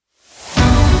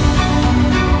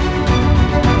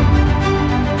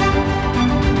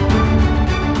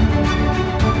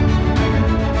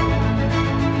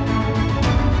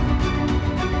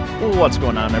What's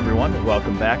going on, everyone?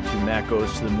 Welcome back to Matt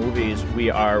Goes to the Movies. We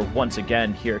are once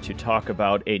again here to talk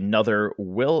about another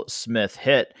Will Smith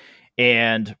hit.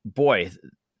 And boy,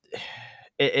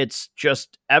 it's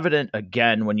just evident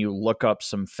again when you look up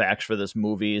some facts for this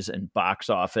movies and box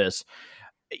office.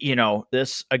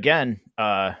 This again,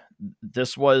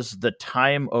 this was the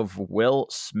time of Will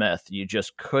Smith. You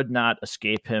just could not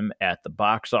escape him at the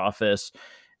box office.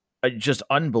 Just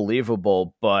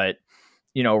unbelievable. But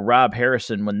Rob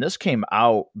Harrison, when this came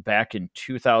out back in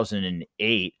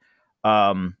 2008,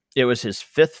 it was his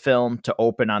fifth film to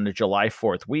open on the July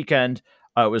 4th weekend.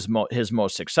 It was his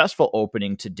most successful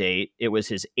opening to date. It was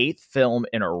his eighth film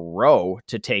in a row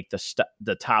to take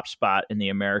the top spot in the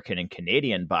American and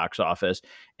Canadian box office,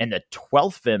 and the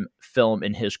 12th film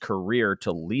in his career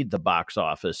to lead the box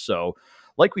office. So,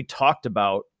 like we talked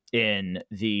about in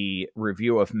the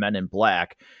review of Men in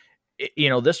Black,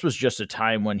 this was just a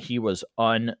time when he was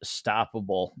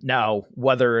unstoppable. Now,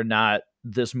 whether or not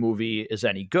this movie is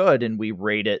any good and we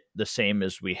rate it the same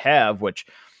as we have, which,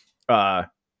 Rob,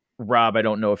 I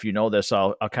don't know if you know this,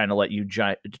 I'll kind of let you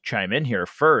chime in here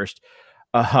first.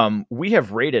 We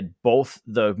have rated both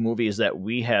the movies that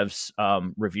we have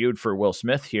reviewed for Will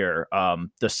Smith here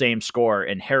the same score,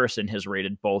 and Harrison has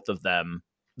rated both of them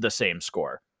the same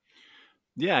score.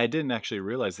 Yeah, I didn't actually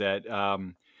realize that.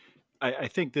 I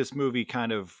think this movie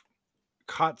kind of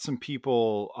caught some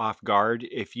people off guard.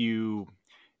 If you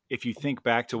think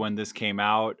back to when this came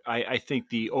out, I think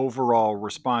the overall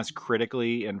response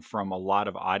critically and from a lot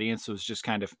of audience was just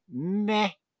kind of meh.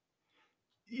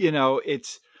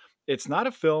 It's not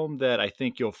a film that I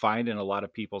think you'll find in a lot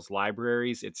of people's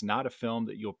libraries. It's not a film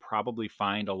that you'll probably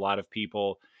find a lot of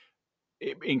people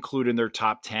include in their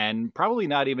top 10, probably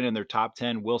not even in their top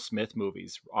 10 Will Smith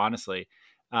movies, honestly.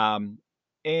 Um,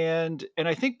 and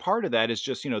I think part of that is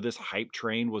just, this hype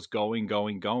train was going,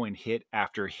 hit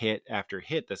after hit after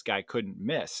hit. This guy couldn't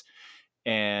miss.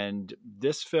 And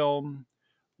this film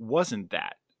wasn't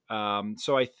that.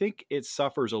 So I think it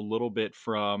suffers a little bit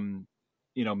from,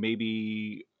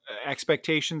 maybe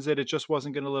expectations that it just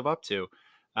wasn't going to live up to.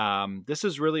 This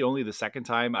is really only the second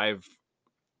time I've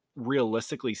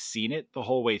realistically seen it the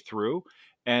whole way through.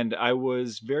 And I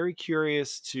was very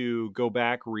curious to go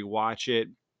back, rewatch it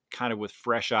kind of with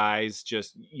fresh eyes,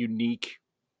 just unique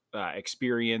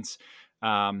experience,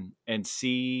 and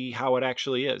see how it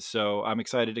actually is. So I'm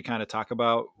excited to kind of talk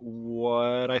about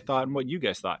what I thought and what you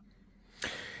guys thought.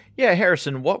 Yeah,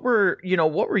 Harrison, what were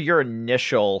your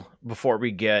initial, before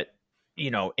we get,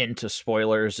 into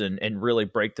spoilers and really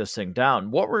break this thing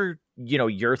down, what were,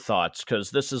 your thoughts?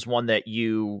 Because this is one that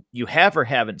you have or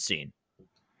haven't seen.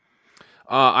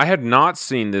 I had not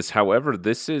seen this. However,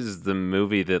 this is the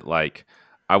movie that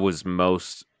I was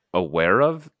most aware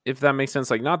of, if that makes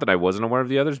sense. Like, not that I wasn't aware of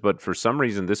the others, but for some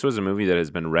reason, this was a movie that has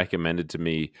been recommended to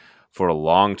me for a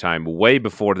long time, way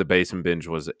before the Base and Binge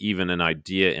was even an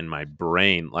idea in my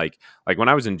brain. Like when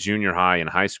I was in junior high and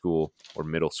high school or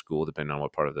middle school, depending on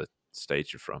what part of the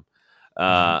state you're from. Mhm.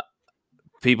 Uh,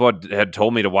 People had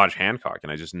told me to watch Hancock,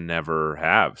 and I just never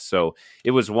have. So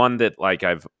it was one that like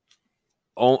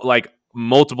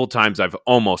multiple times I've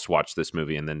almost watched this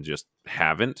movie and then just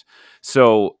haven't.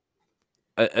 So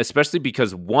especially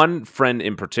because one friend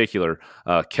in particular,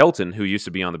 Kelton, who used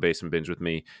to be on the Base and Binge with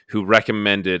me, who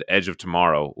recommended Edge of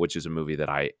Tomorrow, which is a movie that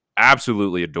I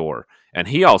absolutely adore, and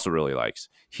he also really likes.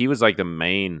 He was like the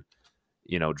main,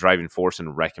 driving force in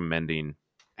recommending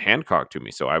Hancock to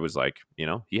me. So I was like,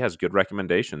 he has good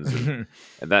recommendations, and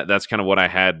that's kind of what I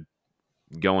had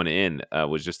going in,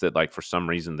 was just that, like, for some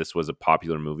reason this was a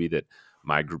popular movie that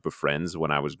my group of friends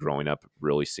when I was growing up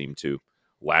really seemed to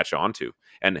latch onto,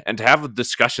 and to have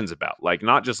discussions about, like,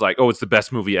 not just like, oh, it's the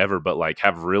best movie ever, but like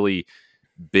have really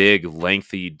big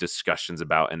lengthy discussions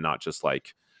about, and not just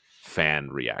like fan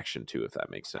reaction to, if that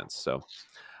makes sense. So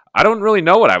I don't really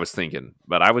know what I was thinking,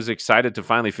 but I was excited to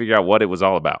finally figure out what it was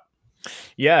all about.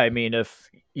 Yeah, I mean, if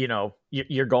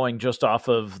you're going just off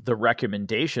of the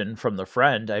recommendation from the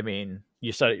friend, I mean,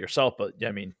 you said it yourself, but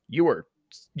I mean, you're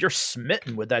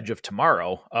smitten with Edge of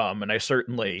Tomorrow, and I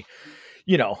certainly,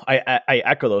 I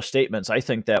echo those statements. I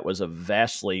think that was a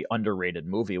vastly underrated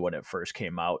movie when it first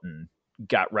came out and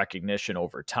got recognition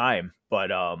over time.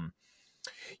 But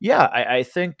yeah, I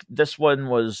think this one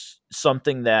was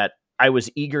something that I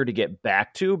was eager to get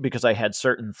back to because I had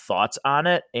certain thoughts on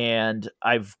it, and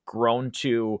I've grown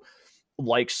to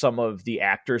like some of the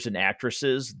actors and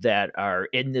actresses that are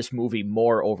in this movie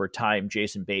more over time.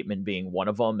 Jason Bateman being one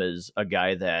of them is a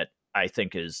guy that I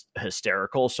think is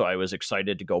hysterical. So I was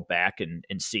excited to go back and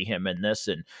see him in this,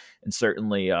 and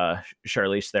certainly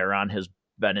Charlize Theron has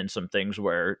been in some things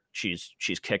where she's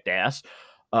kicked ass.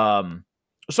 Um,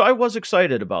 So I was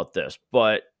excited about this,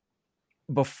 but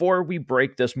before we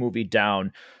break this movie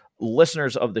down,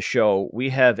 listeners of the show, we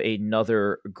have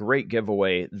another great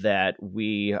giveaway that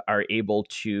we are able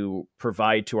to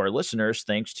provide to our listeners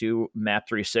thanks to Map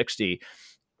 360.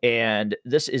 And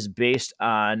this is based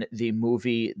on the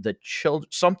movie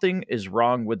Something is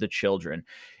Wrong with the Children.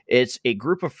 It's a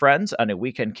group of friends on a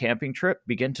weekend camping trip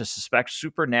begin to suspect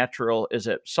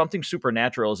something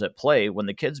supernatural is at play when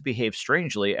the kids behave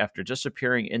strangely after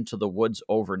disappearing into the woods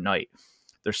overnight.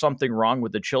 There's Something Wrong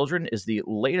with the Children is the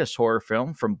latest horror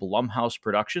film from Blumhouse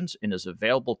Productions and is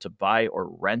available to buy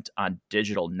or rent on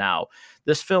digital now.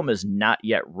 This film is not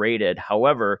yet rated.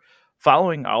 However,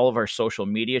 following all of our social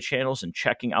media channels and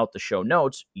checking out the show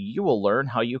notes, you will learn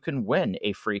how you can win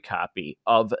a free copy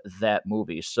of that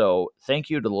movie. So thank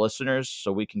you to the listeners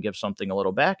so we can give something a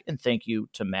little back, and thank you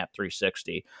to Map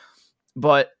 360.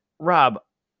 But Rob,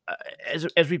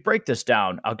 as we break this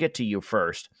down, I'll get to you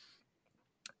first.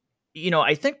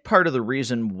 I think part of the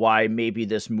reason why maybe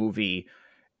this movie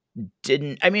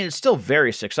it's still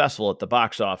very successful at the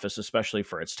box office, especially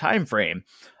for its time frame.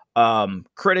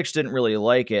 Critics didn't really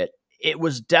like it. It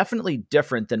was definitely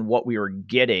different than what we were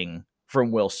getting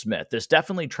from Will Smith. This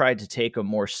definitely tried to take a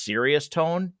more serious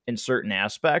tone in certain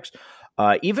aspects.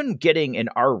 Even getting an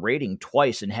R rating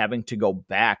twice and having to go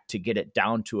back to get it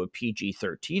down to a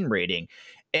PG-13 rating.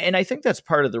 And I think that's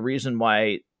part of the reason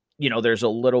why, there's a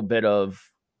little bit of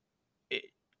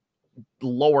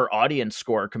lower audience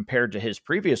score compared to his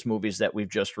previous movies that we've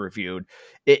just reviewed.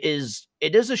 It is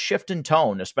a shift in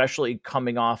tone, especially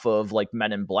coming off of like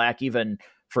Men in Black, even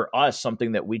for us,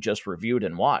 something that we just reviewed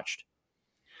and watched.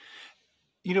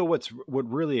 What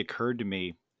really occurred to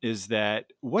me is that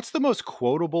what's the most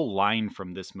quotable line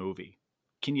from this movie?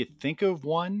 Can you think of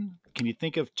one? Can you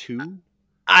think of two?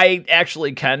 I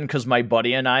actually can, because my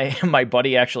buddy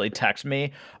actually texts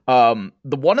me. One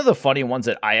of the funny ones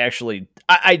that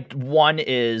one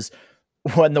is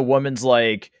when the woman's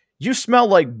like, "You smell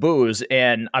like booze,"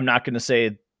 and I'm not going to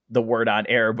say the word on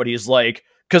air, but he's like,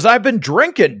 "'Cause I've been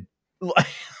drinking."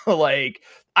 Like,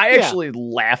 I actually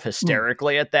laugh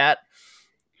hysterically at that.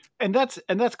 And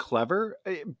that's clever.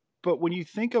 But when you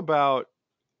think about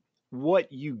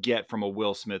what you get from a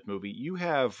Will Smith movie, you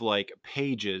have like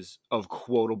pages of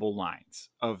quotable lines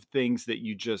of things that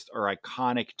you just are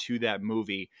iconic to that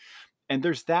movie. And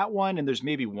there's that one, and there's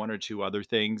maybe one or two other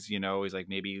things, is like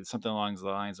maybe something along the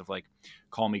lines of like,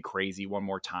 "Call me crazy one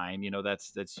more time."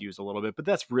 That's used a little bit, but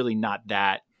that's really not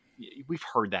that. We've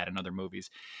heard that in other movies.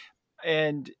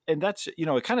 And that's,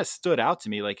 it kind of stood out to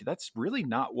me. Like, that's really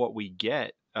not what we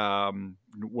get when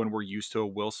we're used to a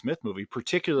Will Smith movie,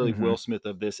 particularly Will Smith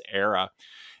of this era.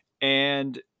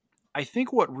 And I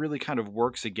think what really kind of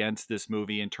works against this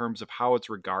movie in terms of how it's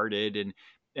regarded,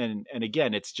 and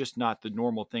again, it's just not the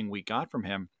normal thing we got from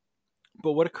him.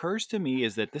 But what occurs to me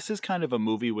is that this is kind of a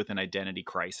movie with an identity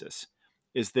crisis.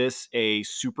 Is this a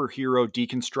superhero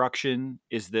deconstruction?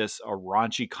 Is this a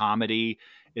raunchy comedy?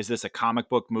 Is this a comic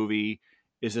book movie?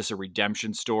 Is this a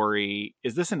redemption story?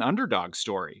 Is this an underdog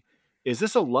story? Is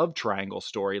this a love triangle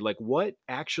story? Like, what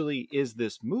actually is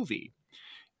this movie?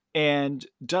 And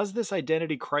does this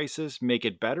identity crisis make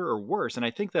it better or worse? And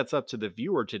I think that's up to the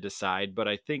viewer to decide. But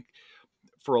I think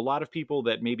for a lot of people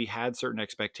that maybe had certain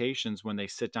expectations when they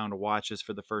sit down to watch this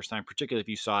for the first time, particularly if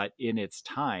you saw it in its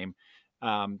time,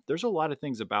 there's a lot of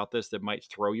things about this that might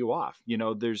throw you off.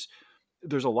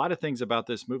 There's a lot of things about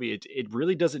this movie. It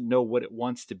really doesn't know what it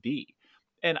wants to be.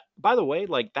 And by the way,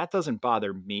 like, that doesn't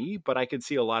bother me, but I could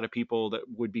see a lot of people that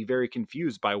would be very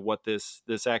confused by what this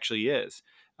actually is.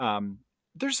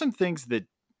 There's some things that,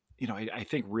 I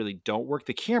think really don't work.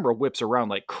 The camera whips around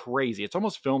like crazy. It's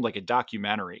almost filmed like a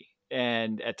documentary,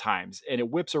 and at times, and it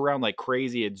whips around like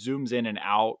crazy. It zooms in and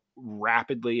out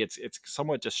rapidly. It's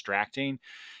somewhat distracting.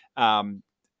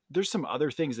 There's some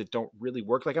other things that don't really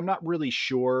work. Like, I'm not really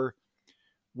sure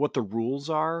what the rules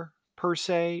are per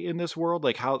se in this world,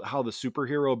 like how the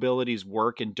superhero abilities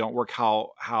work and don't work,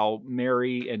 how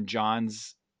Mary and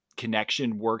John's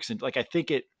connection works. And like, I think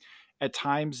at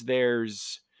times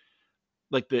there's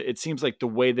like it seems like the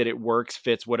way that it works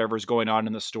fits whatever's going on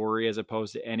in the story, as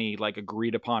opposed to any like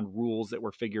agreed upon rules that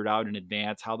were figured out in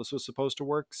advance how this was supposed to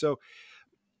work. So,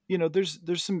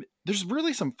 there's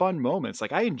really some fun moments.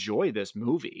 Like, I enjoy this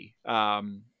movie.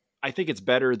 I think it's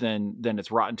better than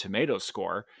its Rotten Tomatoes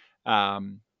score.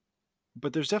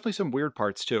 But there's definitely some weird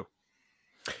parts too.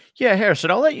 Yeah,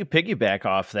 Harrison, I'll let you piggyback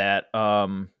off that,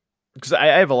 because I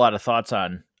have a lot of thoughts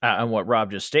on what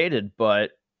Rob just stated.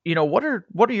 But what are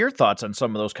your thoughts on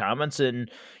some of those comments, and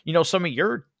some of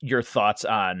your thoughts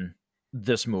on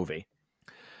this movie?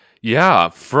 Yeah,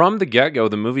 from the get-go,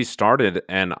 the movie started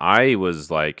and I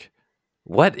was like,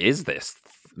 "What is this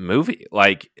movie?"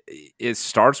 Like, it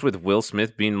starts with Will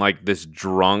Smith being like this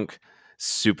drunk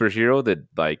superhero that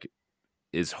like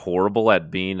is horrible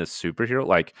at being a superhero.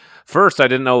 Like, first I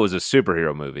didn't know it was a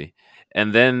superhero movie.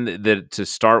 And then to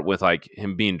start with like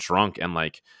him being drunk and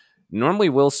like normally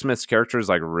Will Smith's character is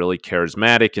like really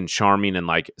charismatic and charming and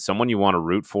like someone you want to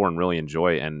root for and really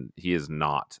enjoy, and he is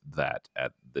not that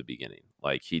at the beginning.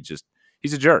 Like he's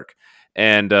a jerk.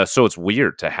 And so it's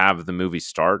weird to have the movie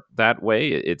start that way.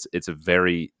 It's a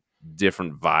very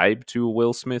different vibe to a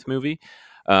Will Smith movie.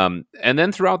 And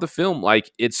then throughout the film,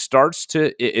 like it starts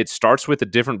with a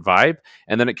different vibe,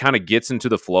 and then it kind of gets into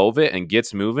the flow of it and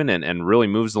gets moving and really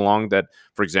moves along that,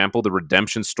 for example, the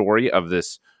redemption story of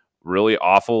this really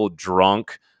awful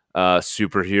drunk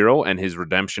superhero and his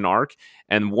redemption arc.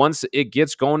 And once it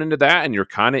gets going into that and you're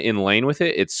kind of in lane with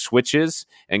it, it switches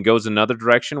and goes another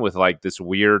direction with like this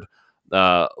weird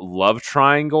love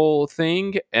triangle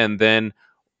thing. And then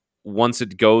once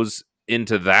it goes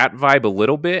into that vibe a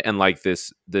little bit and like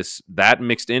this that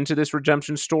mixed into this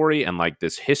redemption story and like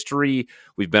this history,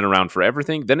 we've been around for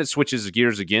everything, then it switches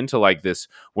gears again to like this,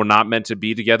 we're not meant to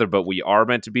be together but we are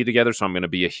meant to be together, so I'm going to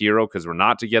be a hero because we're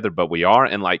not together but we are.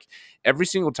 And like every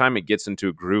single time it gets into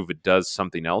a groove, it does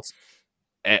something else.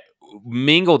 Eh,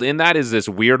 Mingled in that is this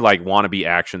weird like wannabe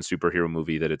action superhero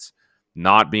movie that it's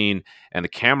not being, and the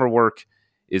camera work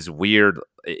is weird.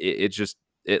 It just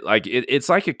it's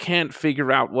like it can't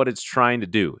figure out what it's trying to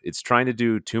do. It's trying to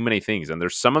do too many things, and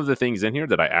there's some of the things in here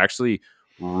that I actually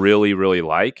really really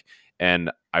like, and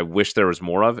I wish there was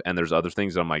more of. And there's other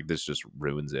things that I'm like, this just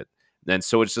ruins it. And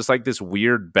so it's just like this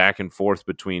weird back and forth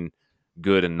between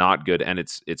good and not good, and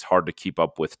it's hard to keep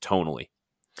up with tonally.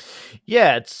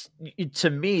 Yeah, to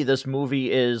me, this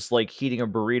movie is like heating a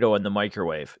burrito in the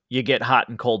microwave. You get hot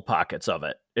and cold pockets of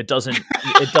it. It doesn't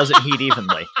heat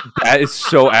evenly. That is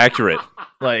so accurate.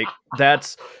 Like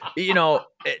that's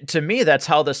to me that's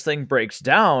how this thing breaks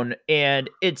down, and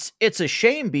it's a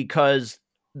shame because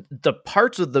the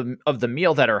parts of the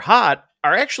meal that are hot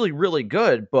are actually really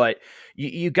good, but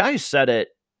you guys said it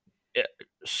eh,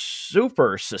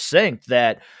 super succinct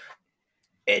that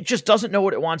it just doesn't know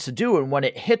what it wants to do. And when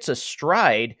it hits a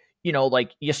stride,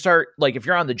 like you start, like if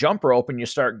you're on the jump rope and you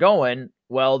start going,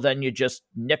 well, then you just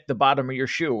nick the bottom of your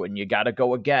shoe and you got to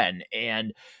go again.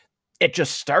 And it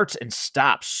just starts and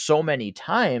stops so many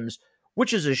times,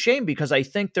 which is a shame because I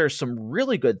think there's some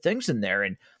really good things in there.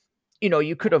 And,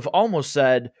 you could have almost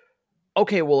said,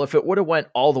 okay, well, if it would have went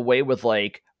all the way with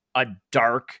like a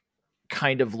dark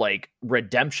kind of like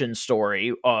redemption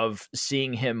story of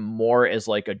seeing him more as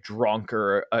like a drunk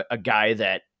or a guy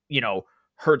that,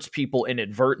 hurts people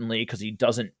inadvertently because he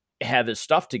doesn't have his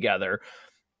stuff together,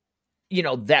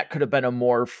 that could have been a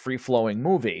more free-flowing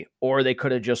movie. Or they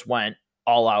could have just went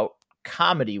all out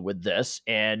comedy with this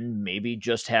and maybe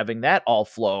just having that all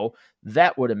flow,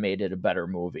 that would have made it a better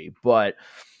movie. But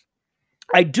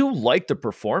I do like the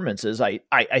performances. I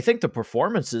think the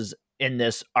performances in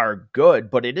this are good,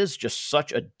 but it is just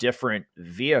such a different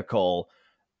vehicle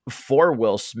for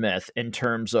Will Smith in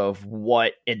terms of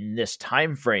what in this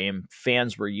time frame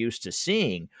fans were used to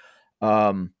seeing.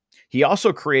 Um, he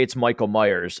also creates Michael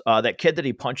Myers. That kid that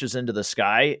he punches into the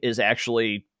sky is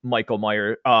actually Michael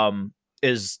Myers.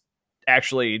 Is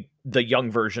actually the young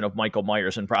version of Michael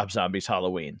Myers in Rob Zombie's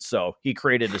Halloween. So he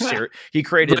created he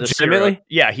created a serial,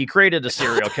 yeah, he created a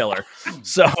serial killer.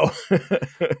 So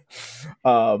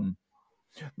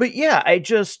but yeah,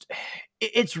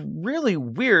 it's really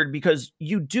weird because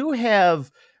you do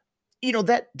have,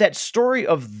 that story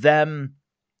of them,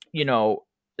 you know,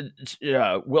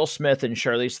 Will Smith and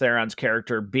Charlize Theron's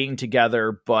character being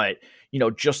together, but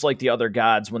just like the other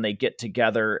gods, when they get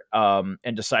together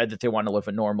and decide that they want to live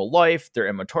a normal life,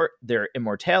 their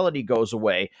immortality goes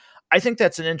away. I think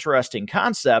that's an interesting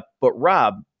concept. But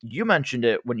Rob, you mentioned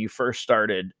it when you first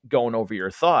started going over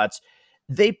your thoughts.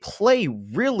 They play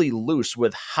really loose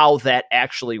with how that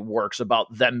actually works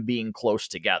about them being close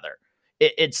together.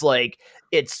 It's like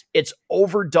it's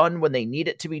overdone when they need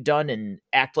it to be done and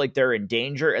act like they're in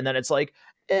danger, and then it's like,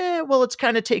 well, it's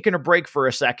kind of taking a break for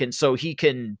a second so he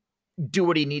can do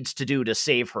what he needs to do to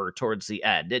save her towards the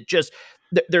end. It just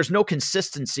there's no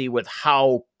consistency with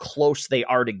how close they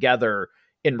are together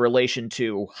in relation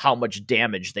to how much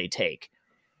damage they take.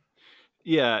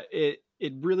 Yeah,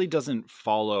 it really doesn't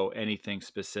follow anything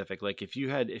specific. Like if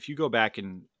you go back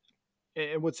and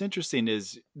what's interesting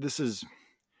is this is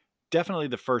definitely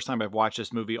the first time I've watched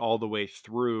this movie all the way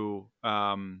through,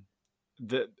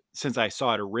 the since I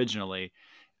saw it originally.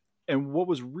 And what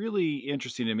was really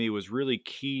interesting to me was really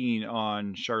keen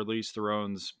on Charlize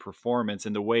Theron's performance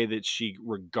and the way that she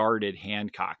regarded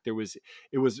Hancock.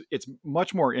 It's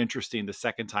much more interesting the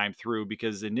second time through,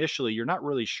 because initially you're not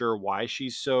really sure why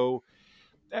she's so.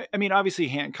 I mean, obviously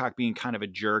Hancock being kind of a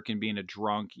jerk and being a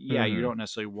drunk, yeah, you Mm-hmm. don't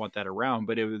necessarily want that around,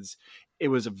 but it was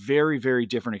a very, very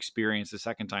different experience the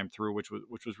second time through, which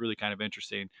was really kind of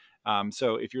interesting.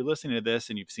 So if you're listening to this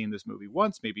and you've seen this movie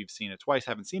once, maybe you've seen it twice,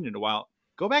 haven't seen it in a while,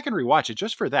 go back and rewatch it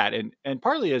just for that. And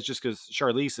partly is just because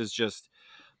Charlize is just,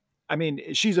 I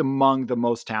mean, she's among the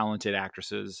most talented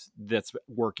actresses that's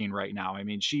working right now. I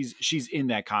mean, she's in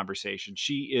that conversation.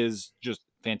 She is just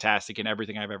fantastic in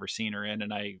everything I've ever seen her in,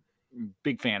 and I'm a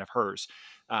big fan of hers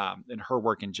and her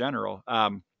work in general.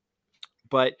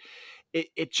 But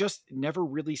it just never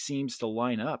really seems to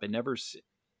line up.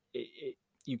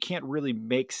 You can't really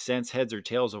make sense, heads or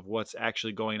tails, of what's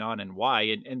actually going on and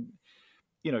why. And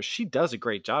she does a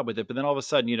great job with it, but then all of a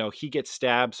sudden, he gets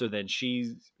stabbed. So then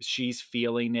she's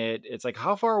feeling it. It's like,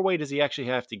 how far away does he actually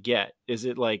have to get? Is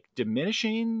it like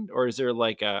diminishing, or is there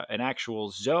like an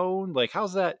actual zone? Like,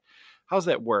 how's that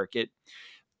work?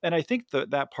 And I think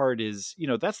that part is,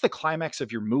 that's the climax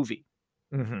of your movie,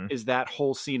 Mm-hmm. is that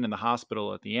whole scene in the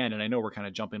hospital at the end. And I know we're kind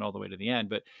of jumping all the way to the end,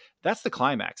 but that's the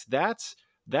climax. That's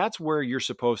where you're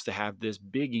supposed to have this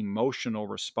big emotional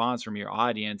response from your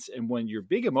audience. And when your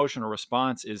big emotional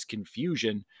response is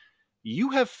confusion, you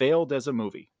have failed as a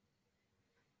movie.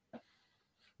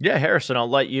 Yeah, Harrison, I'll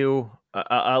let you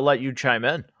chime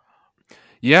in.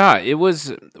 Yeah, it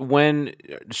was when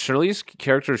Shirley's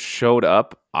character showed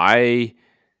up, I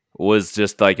was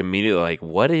just like immediately like,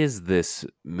 what is this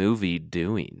movie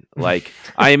doing? Like,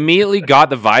 I immediately got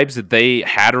the vibes that they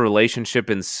had a relationship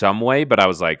in some way, but I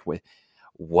was like, wait,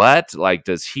 what? Like,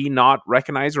 does he not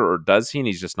recognize her, or does he? And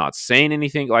he's just not saying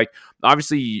anything. Like,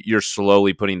 obviously, you're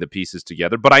slowly putting the pieces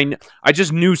together, but I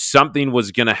just knew something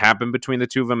was going to happen between the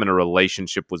two of them, and a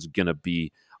relationship was going to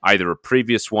be either a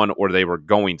previous one or they were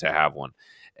going to have one.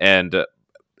 And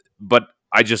but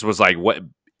I just was like, what?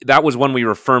 That was when we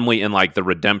were firmly in like the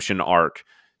redemption arc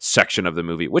section of the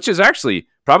movie, which is actually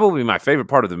probably my favorite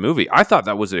part of the movie. I thought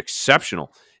that was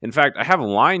exceptional. In fact, I have a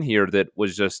line here that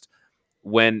was just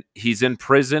when he's in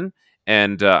prison,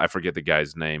 and I forget the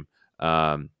guy's name.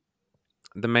 The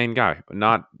main guy,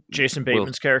 not Jason Will.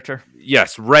 Bateman's character.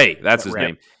 Yes, Ray. That's his Ray.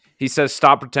 name. He says,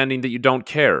 "Stop pretending that you don't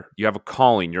care. You have a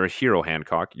calling. You're a hero,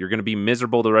 Hancock. You're going to be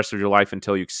miserable the rest of your life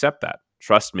until you accept that.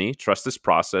 Trust me. Trust this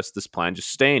process, this plan. Just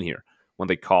stay in here. When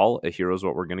they call, a hero is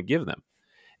what we're going to give them."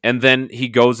 And then he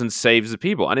goes and saves the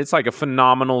people. And it's like a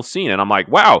phenomenal scene. And I'm like,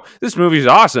 wow, this movie's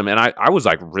awesome. And I was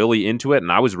like really into it.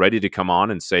 And I was ready to come on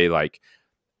and say, like,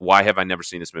 why have I never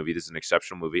seen this movie? This is an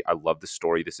exceptional movie. I love the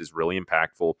story. This is really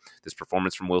impactful. This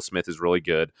performance from Will Smith is really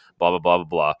good. Blah, blah, blah, blah,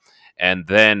 blah. And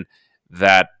then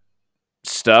that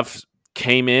stuff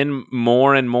came in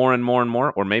more and more and more and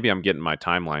more. Or maybe I'm getting my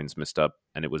timelines messed up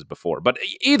and it was before. But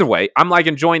either way, I'm like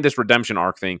enjoying this redemption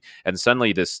arc thing. And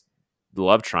suddenly this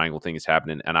love triangle thing is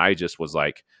happening. And I just was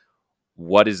like,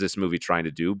 what is this movie trying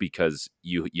to do? Because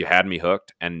you had me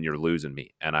hooked and you're losing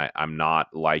me. And I'm not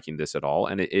liking this at all.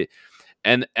 And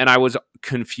and I was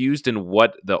confused in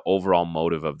what the overall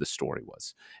motive of the story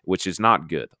was, which is not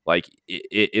good. Like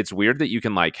it's weird that you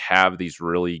can like have these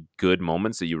really good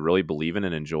moments that you really believe in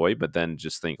and enjoy, but then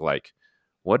just think like,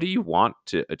 what do you want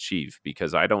to achieve?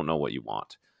 Because I don't know what you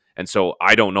want, and so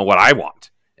I don't know what I want,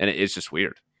 and it's just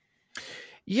weird.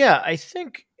 Yeah, I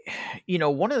think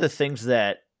one of the things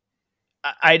that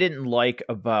I didn't like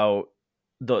about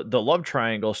the love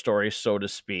triangle story, so to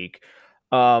speak,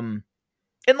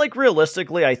 and like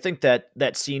realistically, I think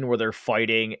that scene where they're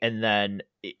fighting and then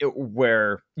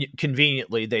where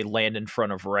conveniently they land in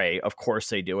front of Ray, of course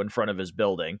they do, in front of his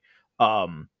building.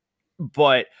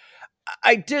 But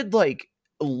I did like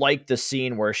the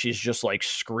scene where she's just like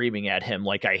screaming at him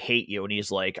like, I hate you, and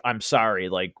he's like, I'm sorry,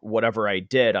 like whatever I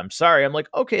did, I'm sorry. I'm like,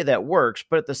 okay, that works,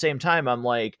 but at the same time I'm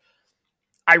like,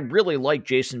 I really like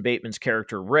Jason Bateman's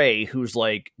character Ray, who's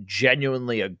like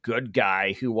genuinely a good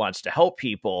guy who wants to help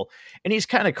people, and he's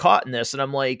kind of caught in this, and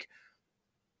I'm like,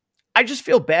 I just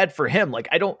feel bad for him. Like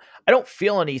I don't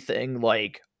feel anything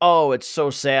like, oh, it's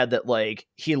so sad that like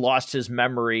he lost his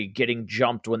memory getting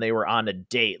jumped when they were on a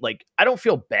date. Like I don't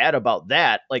feel bad about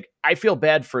that. Like I feel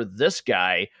bad for this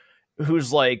guy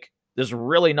who's like this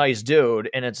really nice dude,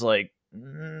 and it's like,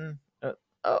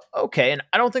 okay. And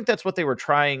I don't think that's what they were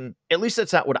trying. At least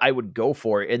that's not what I would go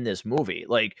for in this movie.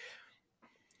 Like,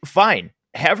 fine,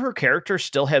 have her character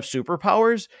still have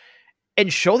superpowers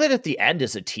and show that at the end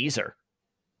as a teaser.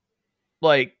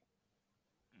 Like,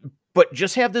 but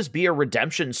just have this be a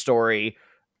redemption story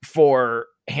for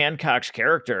Hancock's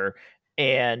character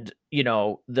and, you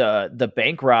know, the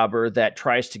bank robber that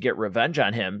tries to get revenge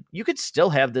on him, you could still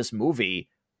have this movie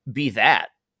be that,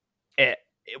 eh,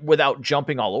 without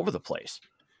jumping all over the place.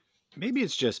 Maybe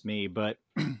it's just me, but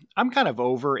I'm kind of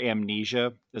over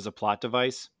amnesia as a plot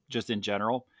device, just in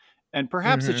general. And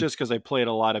perhaps it's Mhm. just because I played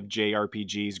a lot of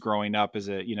JRPGs growing up as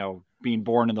a, being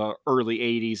born in the early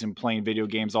 80s and playing video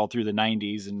games all through the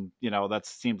 90s. And, that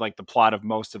seemed like the plot of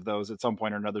most of those. At some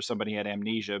point or another, somebody had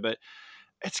amnesia, but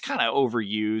it's kind of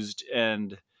overused.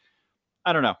 And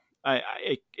I don't know. I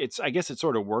guess it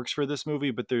sort of works for this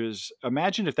movie, but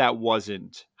imagine if that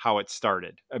wasn't how it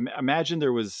started. Imagine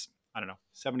there was, I don't know,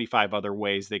 75 other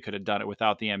ways they could have done it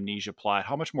without the amnesia plot.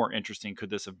 How much more interesting could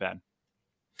this have been?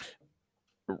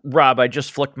 Rob, I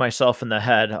just flicked myself in the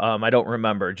head. I don't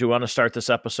remember. Do you want to start this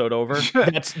episode over?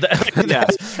 Yes.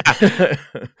 That's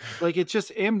Like, it's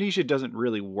just amnesia doesn't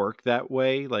really work that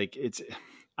way. Like,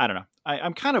 I don't know.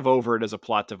 I'm kind of over it as a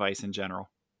plot device in general.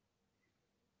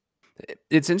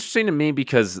 It's interesting to me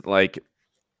because like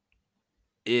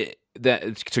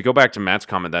that to go back to Matt's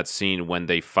comment, that scene when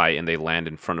they fight and they land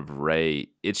in front of Ray,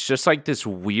 it's just like this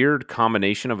weird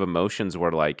combination of emotions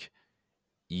where like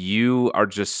you are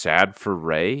just sad for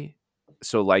Ray.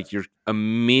 So like you're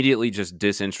immediately just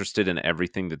disinterested in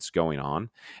everything that's going on.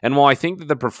 And while I think that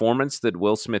the performance that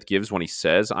Will Smith gives when he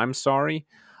says I'm sorry,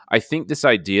 I think this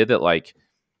idea that like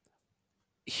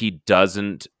he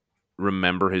doesn't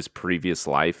remember his previous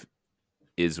life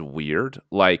is weird.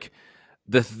 Like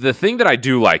the thing that I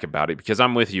do like about it, because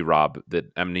I'm with you, Rob,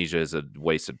 that amnesia is a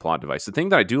wasted plot device. The thing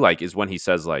that I do like is when he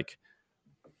says like,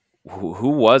 who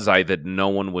was I that no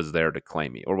one was there to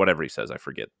claim me?" or whatever he says. I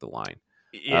forget the line.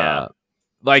 yeah.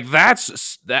 Like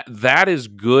that is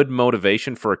good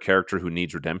motivation for a character who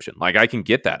needs redemption. Like I can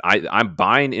get that. I'm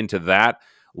buying into that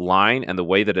line and the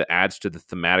way that it adds to the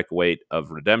thematic weight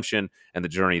of redemption and the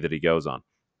journey that he goes on.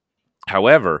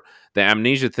 However, the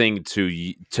amnesia thing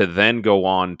to then go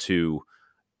on to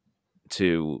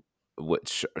what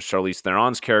Charlize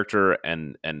Theron's character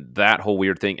and that whole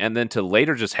weird thing, and then to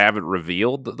later just have it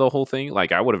revealed the whole thing.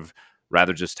 Like I would have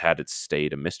rather just had it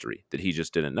stayed a mystery that he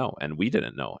just didn't know and we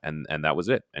didn't know, and that was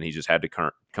it. And he just had to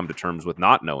come to terms with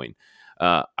not knowing.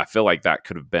 I feel like that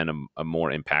could have been a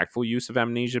more impactful use of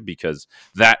amnesia, because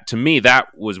that to me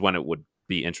that was when it would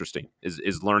be interesting,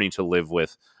 is learning to live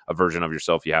with a version of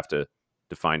yourself. You have to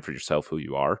define for yourself who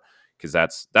you are, because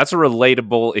that's a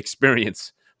relatable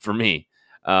experience for me.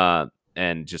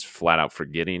 And just flat out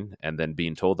forgetting and then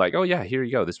being told like, oh yeah, here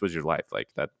you go, this was your life. Like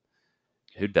that,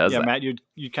 who does Yeah, that? Matt,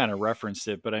 you kind of referenced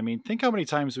it, but I mean, think how many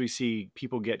times we see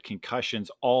people get concussions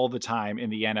all the time in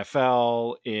the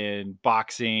NFL, in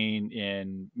boxing,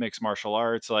 in mixed martial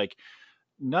arts. Like,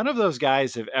 none of those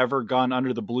guys have ever gone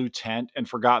under the blue tent and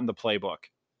forgotten the playbook.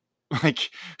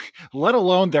 Like, let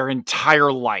alone their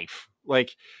entire life.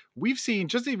 Like, we've seen,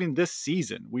 just even this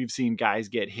season, we've seen guys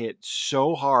get hit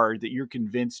so hard that you're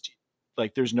convinced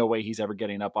like there's no way he's ever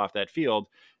getting up off that field,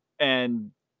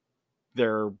 and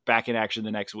they're back in action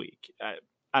the next week.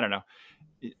 I don't know.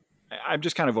 I'm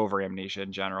just kind of over amnesia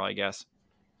in general, I guess.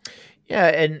 Yeah,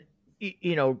 and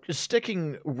you know,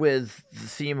 sticking with the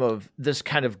theme of this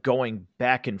kind of going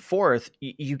back and forth,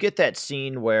 you get that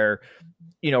scene where,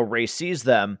 you know, Ray sees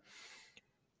them,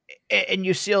 and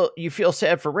you feel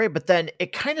sad for Ray, but then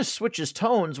it kind of switches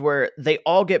tones where they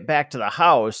all get back to the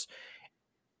house,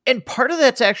 and part of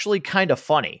that's actually kind of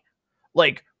funny.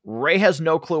 Like Ray has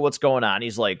no clue what's going on.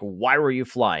 He's like, "Why were you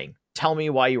flying? Tell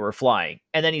me why you were flying."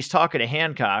 And then he's talking to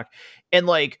Hancock, and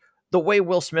like the way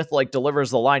Will Smith like delivers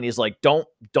the line, he's like, "Don't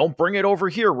bring it over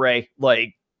here, Ray.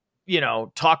 Like, you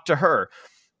know, talk to her."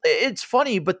 It's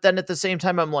funny, but then at the same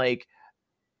time, I'm like,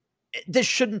 this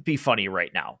shouldn't be funny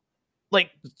right now.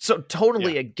 Like, so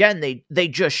totally Yeah. again, they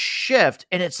just shift,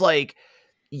 and it's like,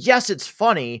 yes, it's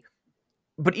funny,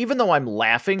 but even though I'm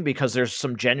laughing because there's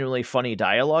some genuinely funny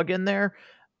dialogue in there,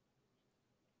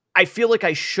 I feel like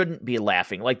I shouldn't be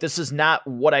laughing. Like this is not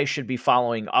what I should be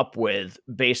following up with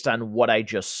based on what I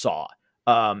just saw.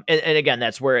 And again,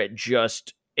 that's where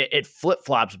it flip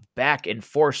flops back and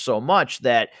forth so much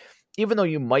that even though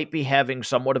you might be having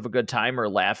somewhat of a good time or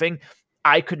laughing,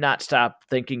 I could not stop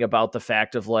thinking about the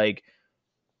fact of like,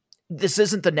 this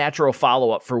isn't the natural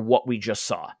follow up for what we just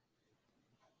saw.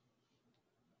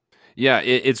 Yeah,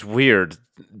 it's weird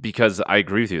because I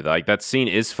agree with you. Like that scene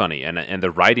is funny, and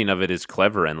the writing of it is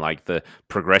clever, and like the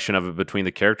progression of it between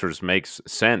the characters makes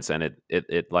sense, and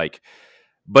it like,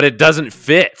 but it doesn't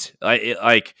fit.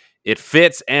 Like it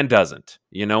fits and doesn't.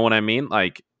 You know what I mean?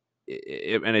 Like,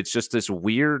 and it's just this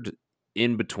weird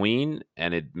in between,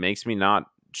 and it makes me not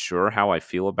sure how I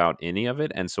feel about any of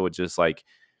it, and so it just like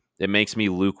it makes me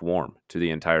lukewarm to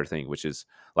the entire thing, which is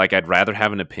like I'd rather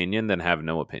have an opinion than have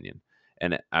no opinion.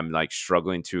 And I'm like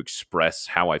struggling to express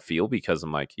how I feel because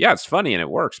I'm like, yeah, it's funny and it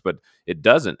works, but it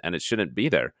doesn't and it shouldn't be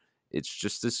there. It's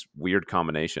just this weird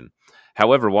combination.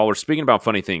 However, while we're speaking about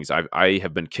funny things, I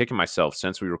have been kicking myself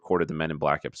since we recorded the Men in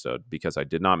Black episode because I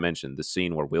did not mention the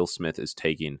scene where Will Smith is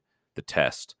taking the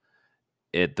test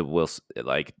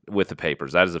like with the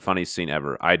papers. That is the funniest scene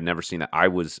ever. I'd never seen that. I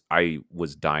was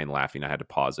dying laughing. I had to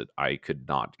pause it. I could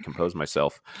not compose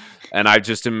myself, and I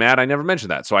just am mad I never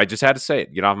mentioned that. So I just had to say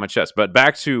it, get off my chest. But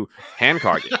back to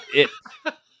Hancock.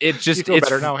 It just you feel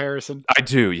better now, Harrison. I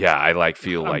do. Yeah, I like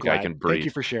feel like I can breathe. Thank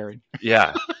you for sharing.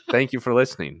 Yeah, thank you for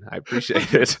listening. I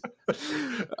appreciate it.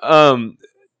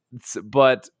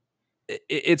 But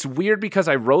it's weird because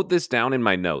I wrote this down in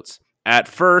my notes. At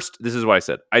first, this is what I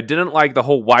said. I didn't like the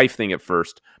whole wife thing at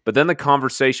first, but then the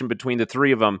conversation between the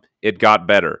three of them, it got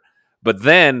better. But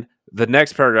then the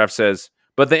next paragraph says,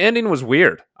 but the ending was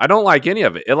weird. I don't like any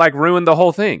of it. It like ruined the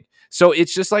whole thing. So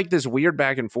it's just like this weird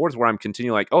back and forth where I'm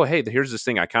continuing like, oh, hey, here's this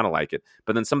thing. I kind of like it.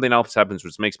 But then something else happens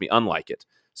which makes me unlike it.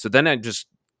 So then I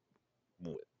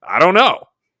don't know.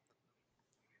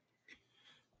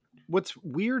 What's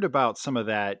weird about some of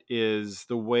that is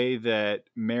the way that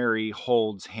Mary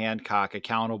holds Hancock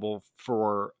accountable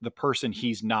for the person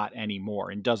he's not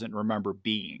anymore and doesn't remember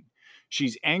being.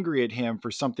 She's angry at him for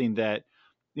something that,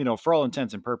 for all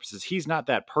intents and purposes, he's not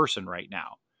that person right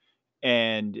now.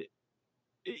 And,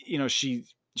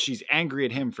 she's angry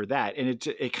at him for that. And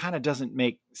it kind of doesn't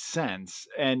make sense.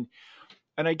 And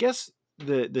I guess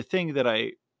the thing that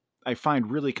I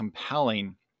find really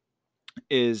compelling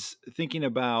is thinking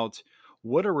about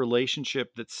what a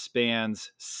relationship that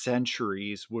spans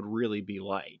centuries would really be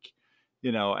like.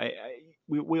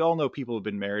 We all know people who've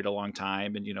been married a long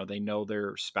time and, they know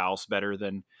their spouse better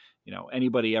than,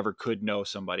 anybody ever could know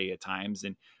somebody at times.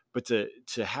 But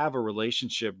to have a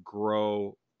relationship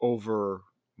grow over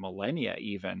millennia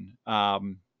even,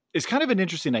 is kind of an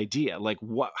interesting idea. Like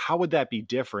how would that be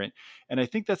different? And I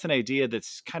think that's an idea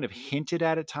that's kind of hinted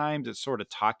at times. It's sort of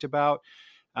talked about.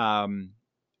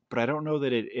 But I don't know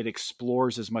that it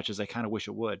explores as much as I kind of wish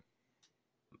it would.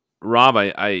 Rob,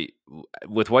 I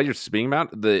with what you're speaking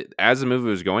about, as the movie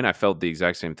was going, I felt the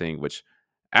exact same thing. Which,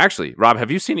 actually, Rob, have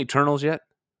you seen Eternals yet?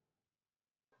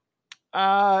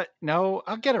 No,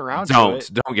 I'll get around to it.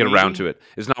 Don't get around to it.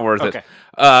 It's not worth it.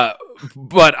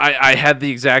 But I had the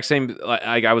exact same,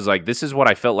 like, I was like, this is what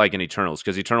I felt like in Eternals,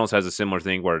 because Eternals has a similar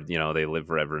thing where, they live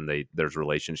forever and there's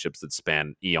relationships that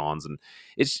span eons, and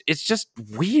it's just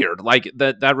weird. Like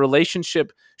that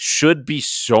relationship should be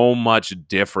so much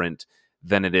different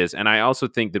than it is. And I also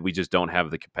think that we just don't have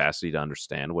the capacity to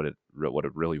understand what it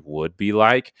really would be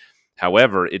like.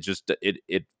 However,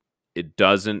 it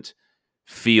doesn't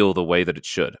feel the way that it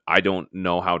should. I don't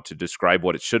know how to describe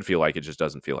what it should feel like. It just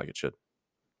doesn't feel like it should.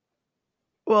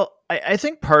 Well, I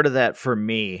think part of that for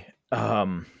me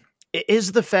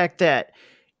is the fact that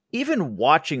even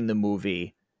watching the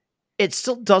movie, it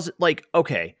still doesn't, like,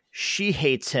 okay, she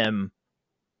hates him,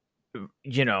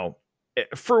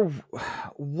 for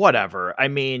whatever. I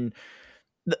mean,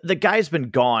 the guy's been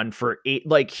gone for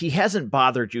he hasn't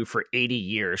bothered you for 80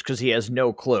 years because he has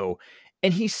no clue.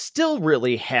 And he still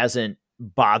really hasn't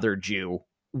bothered you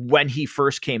when he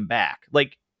first came back.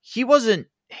 Like,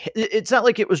 it's not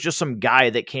like it was just some guy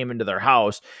that came into their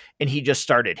house and he just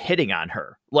started hitting on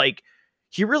her. Like,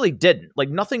 he really didn't. Like,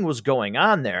 nothing was going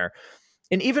on there.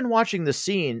 And even watching the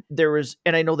scene, there was,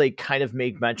 and I know they kind of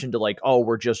make mention to like, oh,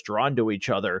 we're just drawn to each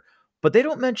other, but they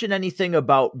don't mention anything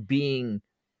about being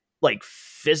like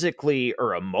physically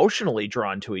or emotionally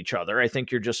drawn to each other. I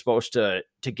think you're just supposed to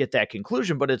get that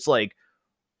conclusion, but it's like,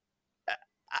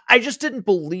 I just didn't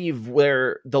believe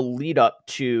where the lead up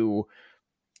to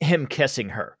him kissing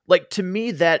her. Like, to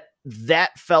me, that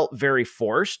felt very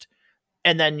forced.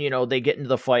 And then, they get into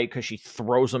the fight because she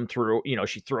throws him through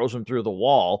the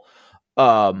wall.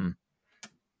 I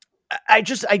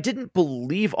didn't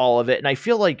believe all of it. And I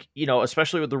feel like,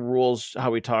 especially with the rules,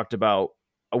 how we talked about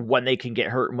when they can get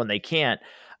hurt and when they can't,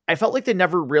 I felt like they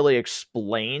never really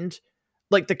explained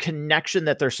like the connection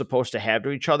that they're supposed to have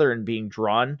to each other and being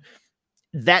drawn.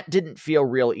 That didn't feel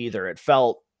real either. It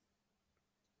felt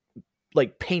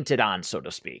like painted on, so to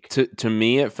speak. To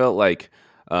me, it felt like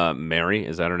Mary,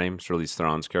 is that her name? Charlize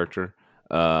Theron's character.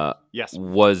 Yes,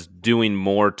 was doing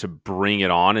more to bring it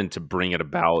on and to bring it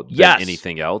about than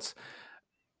anything else,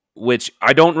 which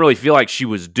I don't really feel like she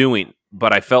was doing,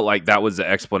 but I felt like that was the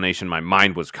explanation my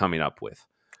mind was coming up with.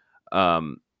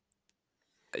 Like,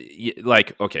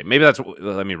 okay, maybe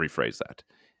let me rephrase that.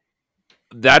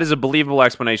 that is a believable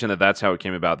explanation that that's how it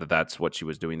came about, that that's what she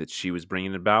was doing, that she was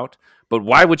bringing it about. But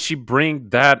why would she bring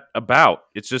that about?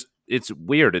 It's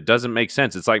weird. It doesn't make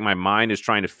sense. It's like my mind is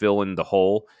trying to fill in the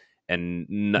hole,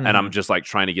 and I'm just like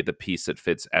trying to get the piece that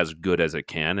fits as good as it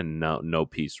can, and no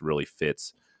piece really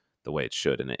fits the way it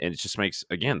should. And it just makes,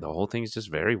 again, the whole thing is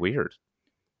just very weird.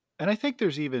 And I think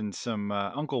there's even some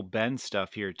Uncle Ben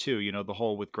stuff here too. You know, the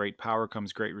whole with great power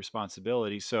comes great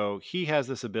responsibility. So he has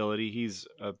this ability. He's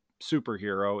a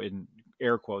superhero in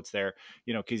air quotes there.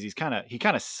 You know, because he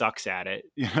kind of sucks at it.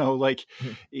 You know, like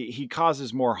he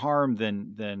causes more harm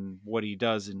than what he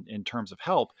does in terms of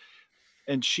help.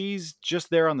 And she's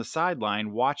just there on the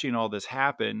sideline watching all this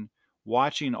happen,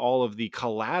 watching all of the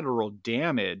collateral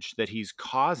damage that he's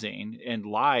causing and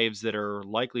lives that are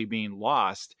likely being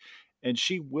lost. And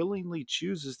she willingly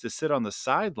chooses to sit on the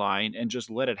sideline and just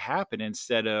let it happen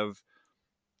instead of,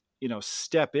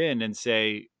 step in and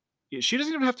say, she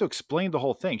doesn't even have to explain the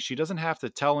whole thing. She doesn't have to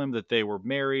tell him that they were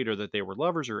married or that they were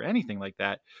lovers or anything like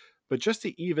that. But just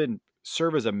to even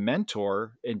serve as a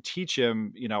mentor and teach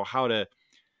him, how to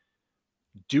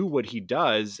do what he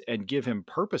does and give him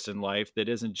purpose in life that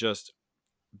isn't just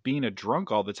being a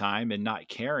drunk all the time and not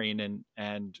caring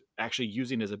and actually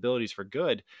using his abilities for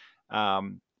good.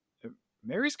 um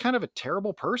Mary's kind of a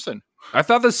terrible person. I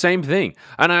thought the same thing.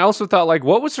 And I also thought, like,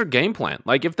 what was her game plan?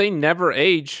 Like, if they never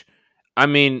age, I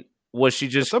mean, was she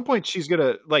At just some point she's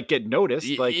gonna like get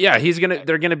noticed, like, yeah,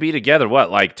 they're gonna be together what,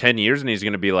 like 10 years, and he's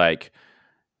gonna be like,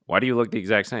 why do you look the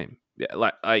exact same?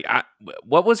 Yeah,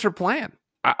 what was her plan?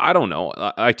 I don't know.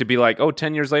 Like, to be like, oh,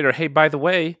 10 years later, hey, by the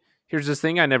way, here's this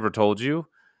thing I never told you.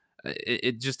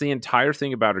 It just, the entire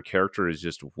thing about her character is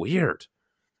just weird.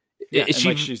 yeah, and She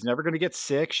like she's never going to get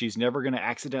sick. She's never going to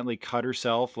accidentally cut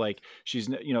herself. Like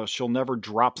she'll never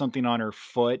drop something on her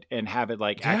foot and have it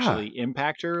like Yeah. actually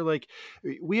impact her. Like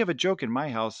we have a joke in my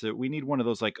house that we need one of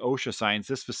those like OSHA signs.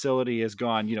 This facility has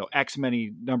gone, X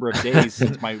many number of days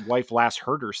since my wife last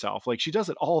hurt herself. Like she does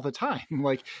it all the time.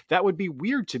 Like that would be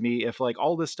weird to me if like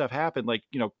all this stuff happened, like,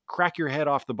 crack your head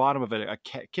off the bottom of a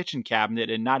kitchen cabinet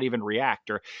and not even react,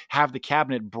 or have the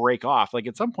cabinet break off. Like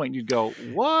at some point you'd go,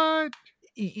 what?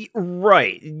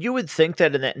 Right. You would think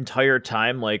that in that entire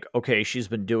time, like, okay, she's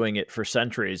been doing it for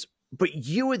centuries, but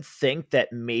you would think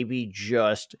that maybe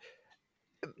just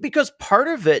because part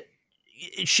of it,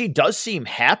 she does seem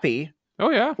happy. Oh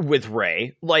yeah, with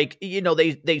Ray. Like,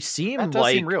 they seem That does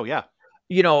like seem real, yeah.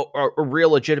 A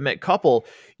real legitimate couple.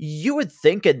 You would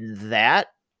think in that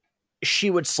she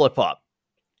would slip up.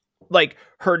 Like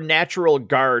her natural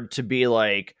guard to be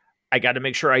like, I got to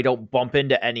make sure I don't bump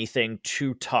into anything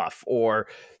too tough, or,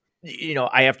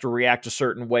 I have to react a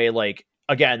certain way. Like,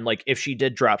 again, like if she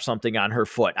did drop something on her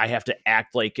foot, I have to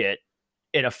act like it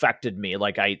affected me.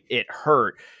 Like it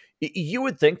hurt. You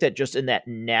would think that just in that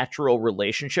natural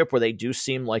relationship where they do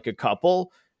seem like a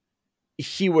couple,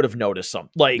 he would have noticed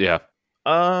something. Like, yeah.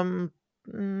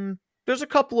 There's a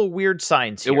couple of weird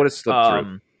signs here. It would have slipped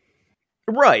through.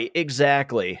 Right,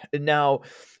 exactly. Now,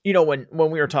 when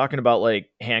we were talking about like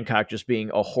Hancock just being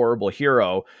a horrible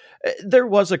hero, there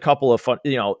was a couple of fun,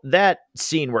 that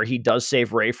scene where he does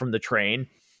save Ray from the train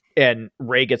and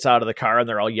Ray gets out of the car and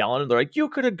they're all yelling and they're like, you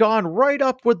could have gone right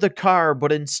up with the car,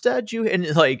 but instead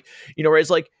and like, Ray's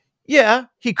like, yeah,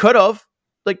 he could have.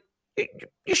 Like,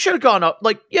 you should have gone up.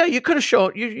 Like, yeah, you could have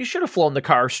shown, you should have flown the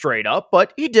car straight up,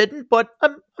 but he didn't. But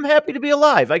I'm happy to be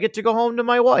alive. I get to go home to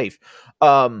my wife.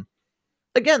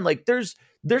 Again, like there's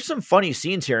some funny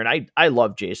scenes here, and I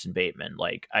love Jason Bateman.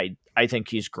 Like I think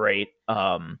he's great.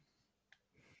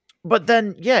 But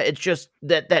then yeah, it's just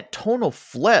that tonal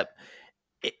flip.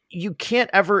 You can't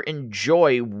ever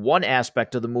enjoy one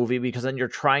aspect of the movie because then you're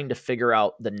trying to figure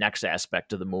out the next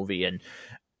aspect of the movie, and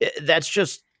that's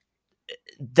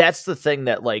the thing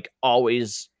that like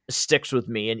always sticks with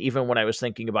me. And even when I was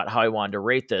thinking about how I wanted to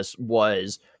rate this,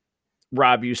 was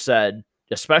Rob, you said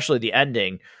especially the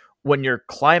ending. When your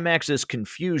climax is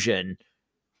confusion,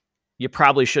 you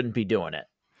probably shouldn't be doing it.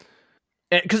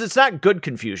 Because it's not good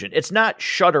confusion. It's not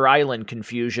Shutter Island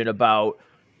confusion about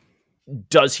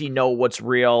does he know what's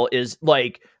real? Is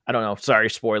like, I don't know. Sorry,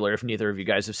 spoiler if neither of you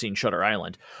guys have seen Shutter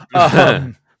Island.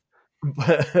 But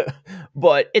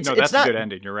it's that's not a good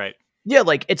ending. You're right. Yeah,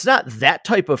 like it's not that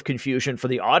type of confusion for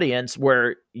the audience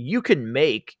where you can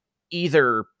make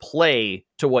either play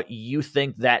to what you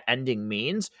think that ending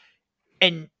means,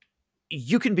 and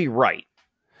you can be right.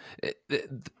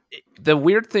 The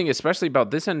weird thing, especially about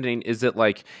this ending, is that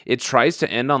like it tries to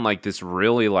end on like this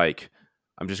really like,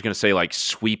 I'm just gonna say like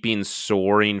sweeping,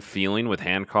 soaring feeling with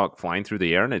Hancock flying through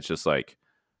the air, and it's just like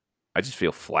I just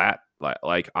feel flat.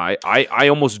 Like I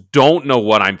almost don't know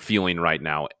what I'm feeling right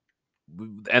now.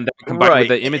 and that combined with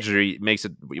the imagery makes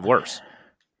it worse.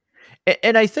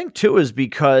 And I think too is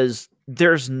because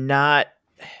there's not,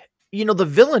 the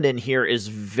villain in here is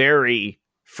very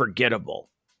forgettable.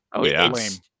 Oh yeah,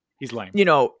 lame. He's lame.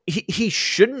 He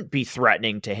shouldn't be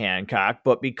threatening to Hancock,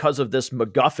 but because of this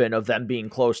MacGuffin of them being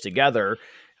close together,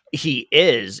 he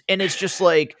is. And it's just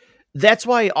like, that's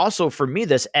why also for me,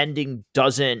 this ending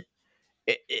doesn't,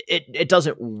 it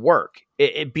doesn't work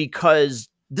because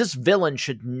this villain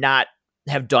should not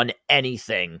have done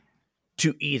anything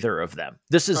to either of them.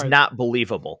 This is not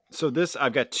believable. So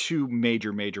I've got two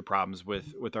major problems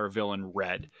with our villain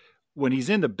Red. When he's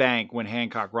in the bank, when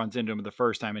Hancock runs into him the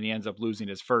first time and he ends up losing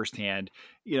his first hand,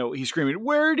 he's screaming,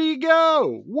 "Where'd he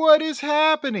go? What is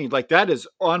happening?" Like, that is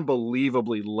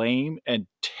unbelievably lame and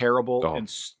terrible and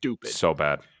stupid. So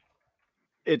bad.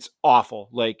 It's awful.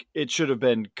 Like, it should have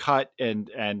been cut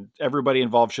and everybody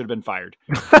involved should have been fired.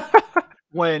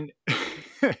 When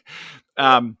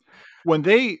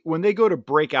they go to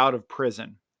break out of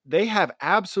prison, they have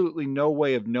absolutely no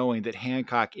way of knowing that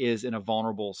Hancock is in a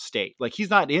vulnerable state. Like,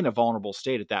 he's not in a vulnerable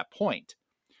state at that point,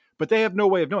 but they have no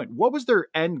way of knowing. What was their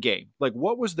end game? Like,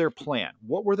 what was their plan?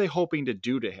 What were they hoping to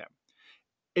do to him?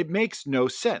 It makes no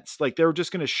sense. Like, they were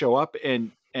just going to show up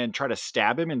and try to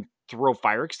stab him and throw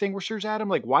fire extinguishers at him.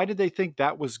 Like, why did they think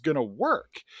that was going to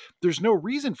work? There's no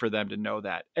reason for them to know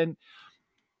that. And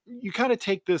you kind of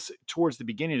take this towards the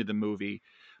beginning of the movie.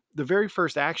 The very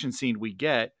first action scene we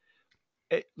get,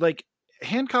 like,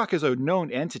 Hancock is a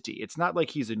known entity. It's not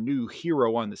like he's a new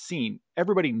hero on the scene.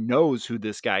 Everybody knows who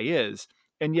this guy is,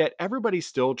 and yet everybody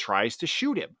still tries to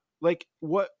shoot him. Like,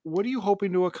 what are you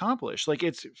hoping to accomplish? Like,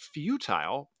 it's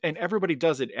futile, and everybody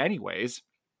does it anyways.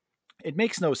 It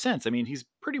makes no sense. I mean, he's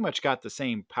pretty much got the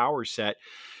same power set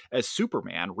as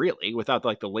Superman, really, without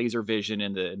like the laser vision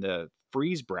and the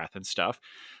freeze breath and stuff.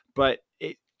 But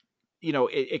it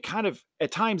kind of,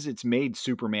 at times it's made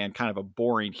Superman kind of a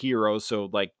boring hero. So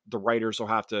like the writers will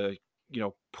have to,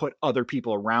 put other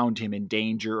people around him in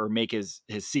danger or make his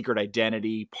secret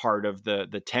identity part of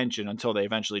the tension until they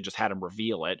eventually just had him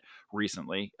reveal it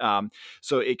recently.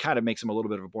 So it kind of makes him a little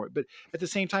bit of a boring, but at the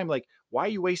same time, like, why are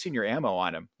you wasting your ammo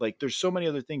on him? Like, there's so many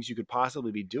other things you could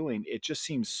possibly be doing. It just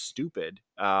seems stupid.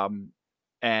 And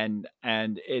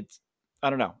it's, I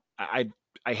don't know.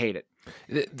 I hate it.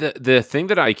 The thing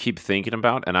that I keep thinking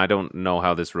about, and I don't know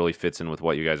how this really fits in with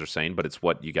what you guys are saying, but it's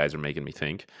what you guys are making me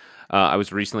think. I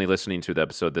was recently listening to the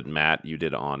episode that Matt, you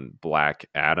did on Black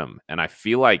Adam, and I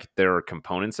feel like there are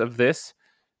components of this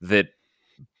that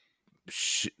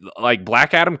like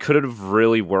Black Adam could have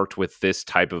really worked with this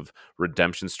type of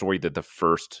redemption story that the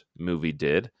first movie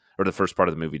did, or the first part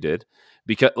of the movie did.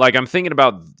 Because, like, I'm thinking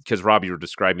about, because Rob, you were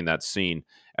describing that scene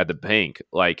at the bank,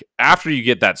 like, after you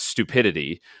get that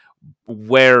stupidity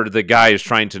where the guy is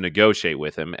trying to negotiate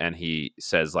with him and he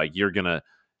says, like, you're gonna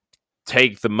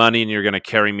take the money and you're gonna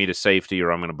carry me to safety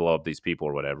or I'm gonna blow up these people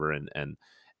or whatever, and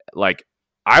like,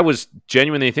 I was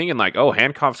genuinely thinking, like, oh,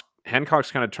 Hancock's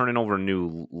kind of turning over a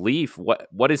new leaf.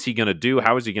 What is he gonna do?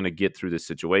 How is he gonna get through this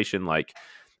situation? Like,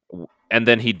 and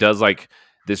then he does like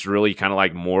this really kind of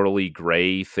like morally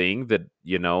gray thing that,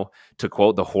 to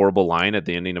quote the horrible line at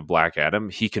the ending of Black Adam,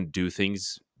 he can do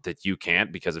things that you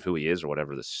can't because of who he is, or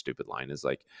whatever this stupid line is.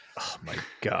 Like, oh my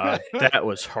God, that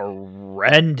was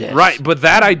horrendous. Right, but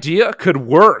that idea could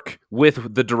work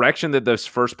with the direction that this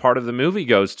first part of the movie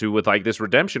goes to with like this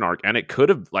redemption arc, and it could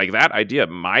have, like, that idea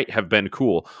might have been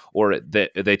cool, or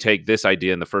they take this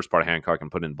idea in the first part of Hancock and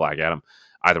put it in Black Adam.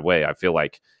 Either way, I feel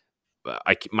like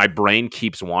my brain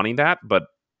keeps wanting that, but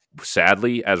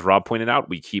sadly, as Rob pointed out,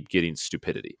 we keep getting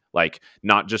stupidity, like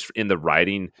not just in the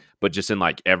writing, but just in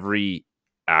like every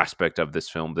aspect of this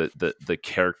film. The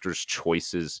characters'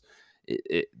 choices,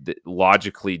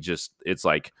 logically, just, it's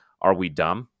like, are we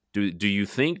dumb? Do you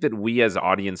think that we as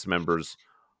audience members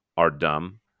are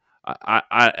dumb?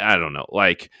 I don't know.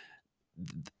 Like,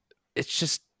 it's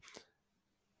just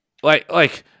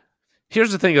like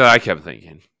here's the thing that I kept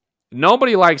thinking.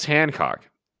 Nobody likes Hancock.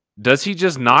 Does he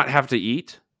just not have to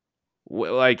eat?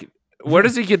 Like, where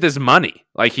does he get this money?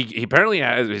 Like, he apparently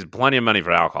has plenty of money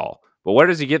for alcohol, but where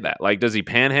does he get that? Like, does he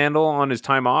panhandle on his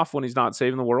time off when he's not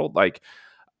saving the world? Like,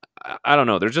 I don't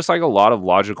know. There's just like a lot of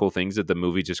logical things that the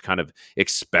movie just kind of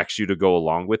expects you to go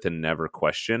along with and never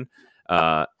question.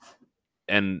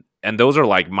 And those are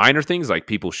like minor things, like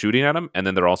people shooting at him, and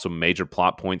then there are also major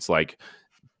plot points, like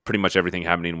pretty much everything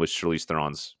happening with Charlize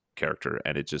Theron's character,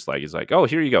 and it just like is like, oh,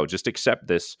 here you go, just accept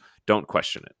this, don't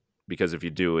question it, because if you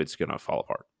do, it's gonna fall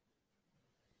apart.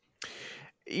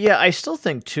 Yeah, I still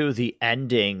think too the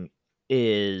ending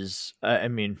is, I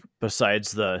mean,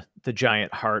 besides the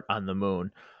giant heart on the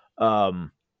moon,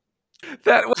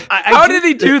 That how did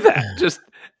he do that? Just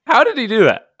how did he do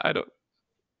that? I don't.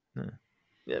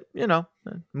 You know,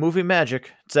 movie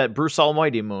magic. It's that Bruce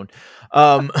Almighty moon.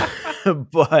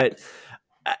 But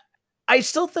I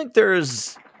still think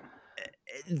it's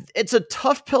a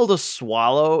tough pill to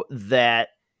swallow that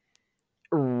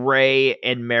Ray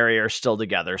and Mary are still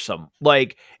together.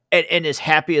 And as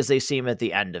happy as they seem at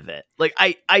the end of it. Like,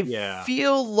 I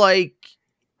feel like,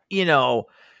 you know,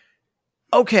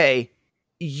 okay,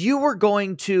 you were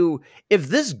going to, if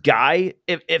this guy,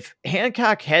 if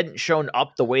Hancock hadn't shown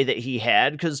up the way that he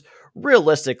had, because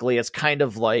realistically, it's kind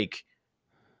of like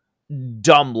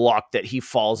dumb luck that he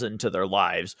falls into their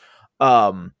lives.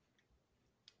 But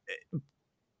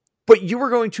you were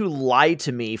going to lie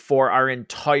to me for our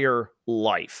entire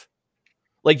life.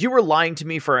 Like, you were lying to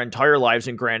me for our entire lives.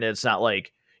 And granted, it's not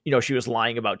like, you know, she was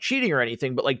lying about cheating or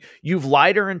anything, but like, you've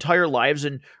lied our entire lives.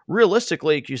 And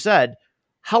realistically, like you said,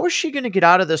 how is she going to get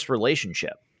out of this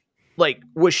relationship? Like,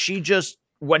 was she just,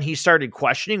 when he started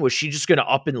questioning, was she just going to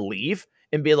up and leave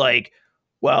and be like,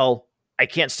 well, I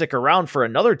can't stick around for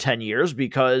another 10 years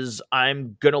because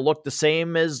I'm going to look the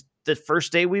same as the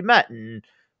first day we met. And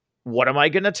what am I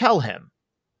going to tell him?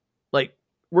 Like,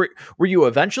 were you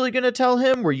eventually going to tell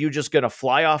him? Were you just going to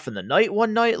fly off in the night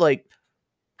one night? Like,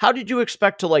 how did you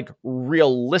expect to, like,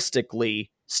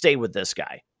 realistically stay with this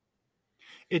guy?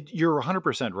 You're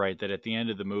 100% right that at the end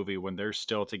of the movie, when they're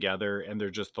still together and they're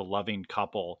just the loving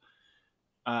couple,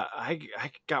 I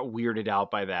got weirded out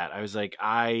by that. I was like,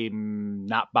 I'm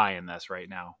not buying this right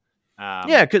now.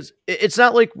 Yeah, because it's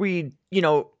not like we, you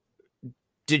know,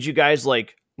 did you guys,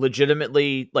 like,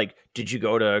 legitimately, like, did you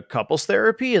go to couples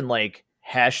therapy and, like,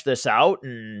 hash this out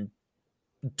and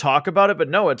talk about it? But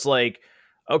no, it's like,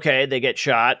 okay, they get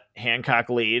shot, Hancock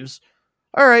leaves.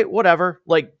 All right, whatever.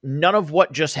 Like, none of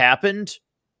what just happened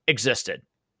existed.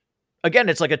 Again,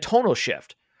 it's like a tonal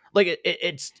shift. Like,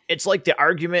 it's like the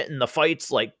argument and the fights,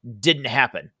 like, didn't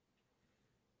happen.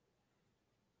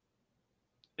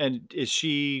 And is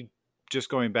she just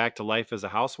going back to life as a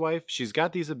housewife? She's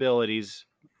got these abilities.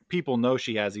 People know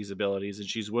she has these abilities, and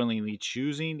she's willingly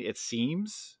choosing, it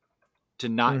seems, to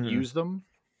not use them.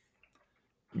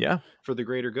 Yeah. For the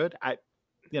greater good.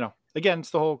 Again,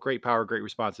 it's the whole great power, great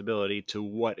responsibility. To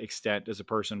what extent is a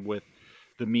person with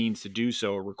the means to do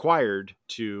so required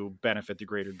to benefit the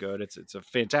greater good? It's a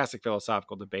fantastic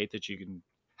philosophical debate that you can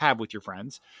have with your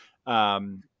friends.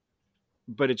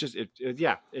 But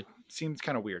it seems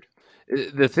kind of weird.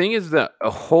 The thing is that a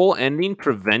whole ending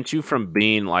prevents you from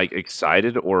being like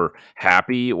excited or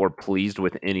happy or pleased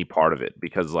with any part of it,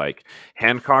 because like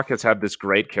Hancock has had this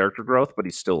great character growth, but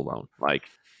he's still alone. Like,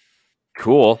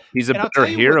 cool, he's a better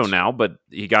hero now, but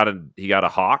he got a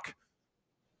hawk.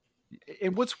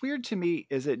 And what's weird to me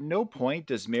is at no point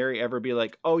does Mary ever be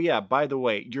like, oh yeah, by the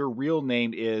way, your real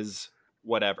name is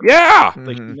whatever. Yeah.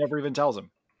 Like, he never even tells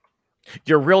him.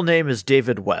 Your real name is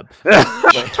David Webb.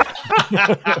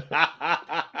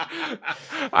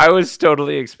 I was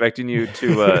totally expecting you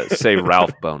to say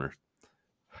Ralph Boner.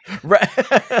 Right.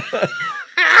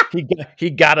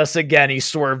 He got us again. He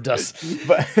swerved us.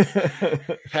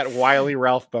 That wily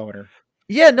Ralph Boner.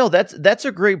 Yeah, no, that's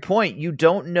a great point. You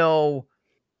don't know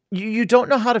you don't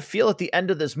know how to feel at the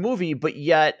end of this movie, but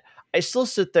yet I still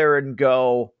sit there and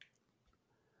go,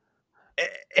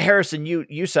 Harrison,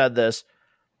 you said this.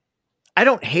 I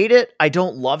don't hate it. I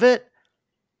don't love it.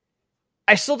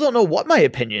 I still don't know what my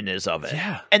opinion is of it.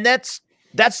 Yeah. And that's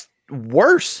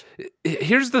worse.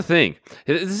 Here's the thing.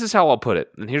 This is how I'll put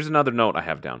it. And here's another note I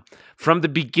have down. From the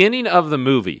beginning of the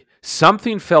movie,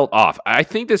 something felt off. I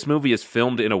think this movie is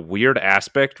filmed in a weird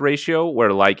aspect ratio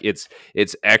where like it's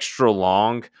extra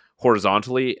long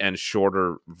horizontally and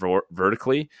shorter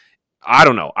vertically. I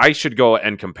don't know. I should go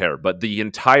and compare. But the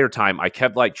entire time I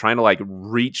kept like trying to like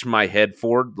reach my head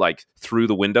forward like through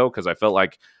the window because I felt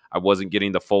like I wasn't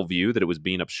getting the full view, that it was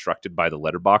being obstructed by the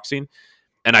letterboxing.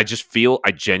 And I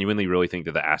genuinely really think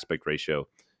that the aspect ratio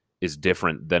is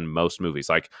different than most movies.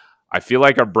 Like, I feel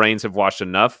like our brains have watched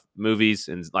enough movies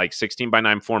in like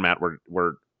 16:9 format.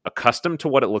 We're accustomed to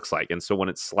what it looks like. And so when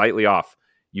it's slightly off,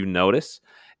 you notice.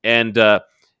 And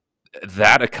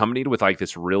that accompanied with like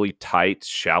this really tight,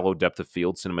 shallow depth of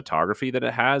field cinematography that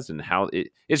it has, and how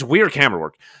it's weird camera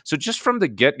work. So just from the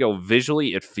get-go,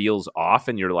 visually, it feels off,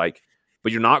 and you're like,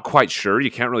 but you're not quite sure.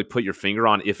 You can't really put your finger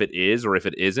on if it is or if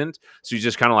it isn't. So you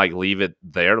just kind of like leave it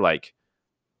there. Like,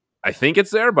 I think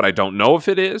it's there, but I don't know if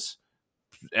it is.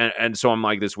 And so I'm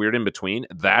like this weird in between.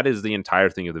 That is the entire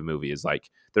thing of the movie, is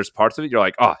like, there's parts of it you're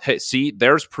like, oh, hey, see,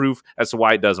 there's proof as to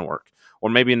why it doesn't work.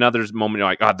 Or maybe another moment you're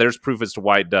like, oh, there's proof as to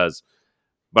why it does.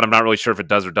 But I'm not really sure if it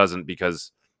does or doesn't,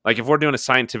 because like if we're doing a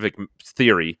scientific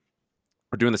theory,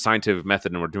 we're doing the scientific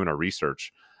method and we're doing our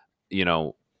research, you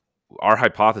know, our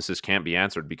hypothesis can't be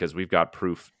answered because we've got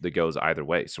proof that goes either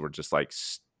way. So we're just like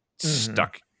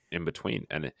stuck in between.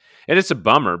 And it's a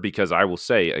bummer because I will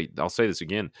say, I'll say this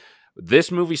again.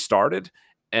 This movie started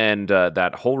and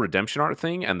that whole redemption arc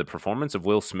thing and the performance of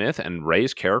Will Smith and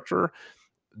Ray's character,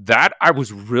 that I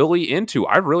was really into.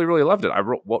 I really, really loved it. I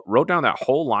wrote down that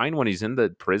whole line when he's in the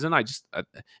prison. And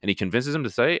he convinces him to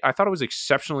say, I thought it was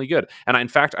exceptionally good. And in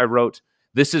fact, I wrote,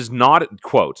 this is not,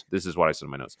 quote, this is what I said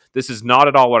in my notes. This is not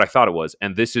at all what I thought it was.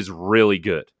 And this is really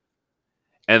good.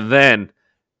 And then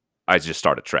I just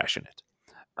started trashing it.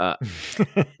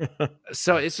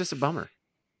 So it's just a bummer.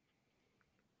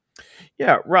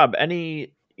 Yeah. Rob,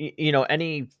 any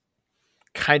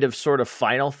kind of sort of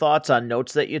final thoughts on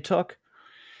notes that you took?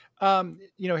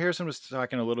 Harrison was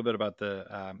talking a little bit about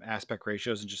the aspect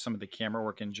ratios and just some of the camera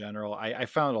work in general. I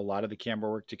found a lot of the camera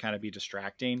work to kind of be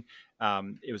distracting.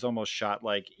 It was almost shot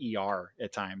like ER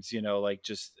at times, like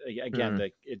just again,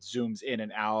 it zooms in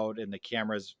and out and the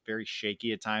camera is very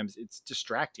shaky at times. It's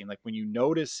distracting. Like when you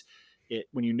notice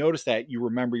that, you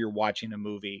remember you're watching a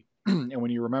movie. And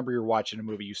when you remember you're watching a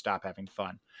movie, you stop having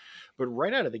fun. But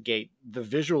right out of the gate, the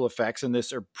visual effects in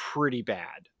this are pretty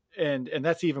bad. And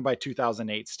that's even by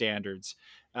 2008 standards.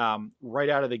 Right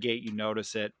out of the gate, you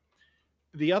notice it.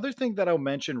 The other thing that I'll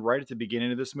mention right at the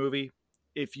beginning of this movie,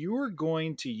 if you are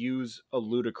going to use a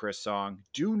Ludacris song,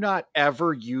 do not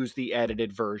ever use the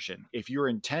edited version. If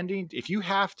you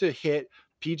have to hit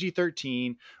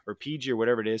PG-13 or PG or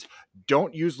whatever it is,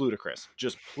 don't use Ludacris.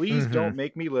 Just please don't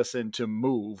make me listen to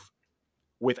Move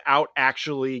without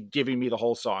actually giving me the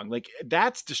whole song. Like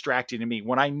that's distracting to me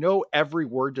when I know every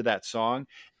word to that song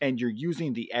and you're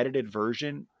using the edited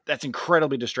version. That's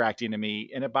incredibly distracting to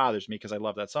me. And it bothers me because I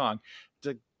love that song.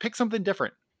 To pick something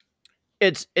different.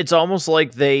 It's almost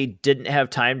like they didn't have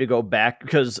time to go back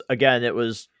because again,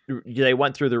 they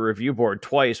went through the review board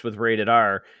twice with Rated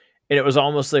R, and it's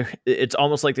almost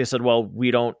like they said, well, we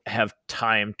don't have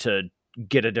time to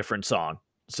get a different song.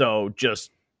 So just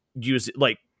use it,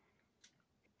 like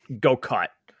go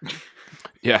cut.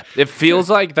 Yeah, it feels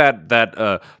like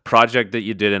that project that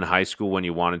you did in high school when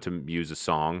you wanted to use a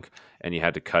song and you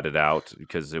had to cut it out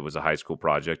because it was a high school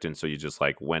project, and so you just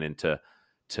like went into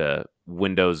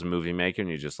Windows Movie Maker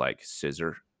and you just like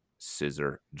scissor,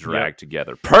 drag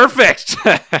together, perfect,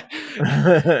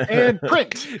 and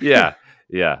print. Yeah.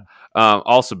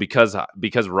 Also, because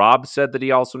Rob said that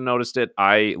he also noticed it,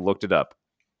 I looked it up,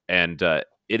 and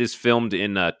it is filmed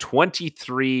in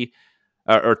 23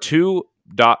 or 2.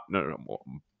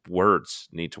 Words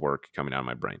need to work coming out of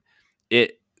my brain.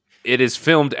 It is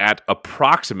filmed at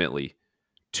approximately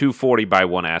 240 by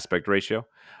 1 aspect ratio,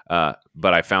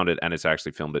 but I found it and it's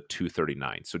actually filmed at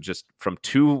 239. So just from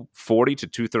 240 to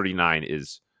 239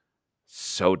 is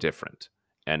so different.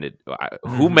 And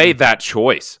who made that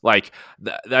choice? Like,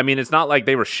 I mean, it's not like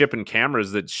they were shipping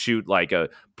cameras that shoot like a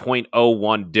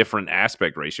 0.01 different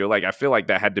aspect ratio. Like, I feel like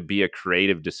that had to be a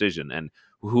creative decision. And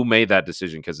who made that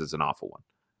decision? Because it's an awful one.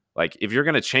 Like, if you're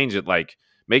going to change it, like,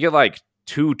 make it like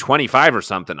 225 or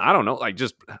something. I don't know. Like,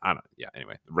 just, I don't, yeah,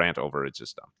 anyway, rant over. It's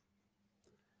just dumb.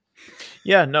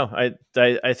 Yeah, no,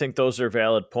 I think those are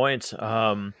valid points.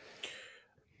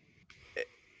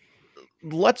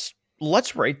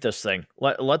 Let's rate this thing.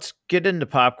 Let's get into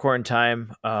popcorn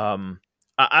time. I'm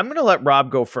going to let Rob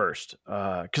go first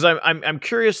because I'm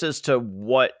curious as to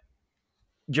what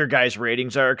your guys'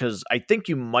 ratings are, because I think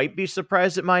you might be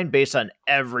surprised at mine based on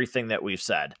everything that we've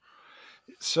said.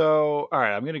 So, all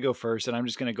right, I'm going to go first, and I'm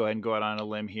just going to go ahead and go out on a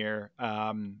limb here.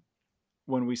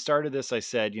 When we started this, I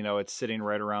said, it's sitting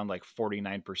right around like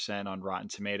 49% on Rotten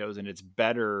Tomatoes, and it's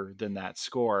better than that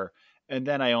score. And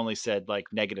then I only said like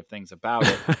negative things about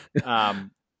it.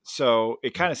 So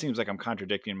it kind of seems like I'm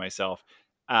contradicting myself.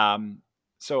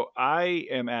 So I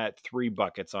am at 3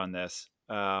 buckets on this.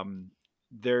 And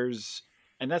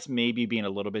that's maybe being a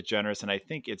little bit generous. And I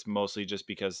think it's mostly just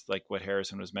because, like what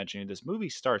Harrison was mentioning, this movie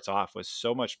starts off with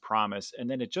so much promise, and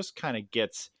then it just kind of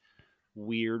gets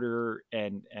weirder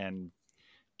and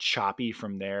choppy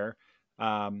from there.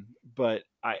 But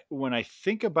when I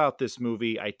think about this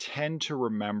movie, I tend to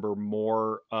remember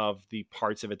more of the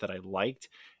parts of it that I liked,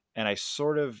 and I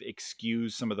sort of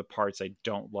excuse some of the parts I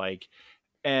don't like.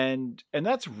 And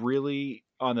that's really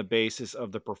on the basis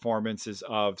of the performances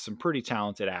of some pretty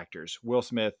talented actors: Will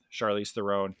Smith, Charlize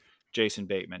Theron, Jason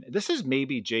Bateman. This is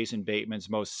maybe Jason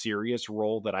Bateman's most serious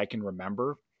role that I can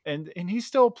remember. And he's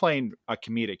still playing a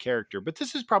comedic character, but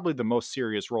this is probably the most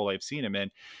serious role I've seen him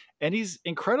in, and he's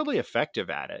incredibly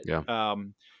effective at it. Yeah.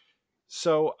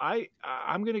 So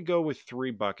I'm going to go with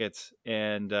 3 buckets,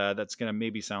 and that's going to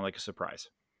maybe sound like a surprise.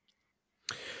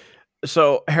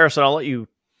 So Harrison, I'll let you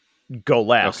go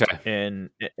last Okay. and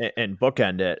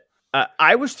bookend it.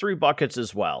 I was 3 buckets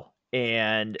as well,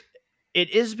 and it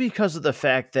is because of the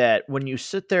fact that when you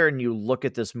sit there and you look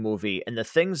at this movie and the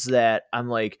things that I'm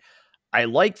like, I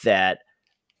like that.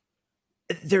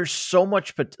 There's so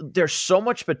much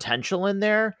potential in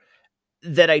there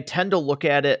that I tend to look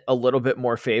at it a little bit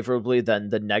more favorably than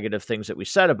the negative things that we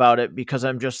said about it, because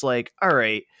I'm just like, all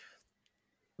right,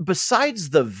 besides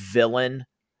the villain,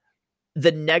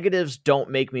 the negatives don't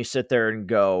make me sit there and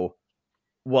go,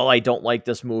 well, I don't like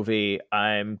this movie.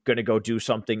 I'm going to go do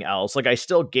something else. Like, I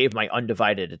still gave my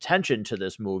undivided attention to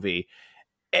this movie.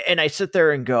 And I sit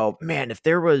there and go, man, if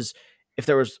there was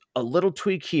a little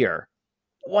tweak here,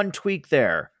 one tweak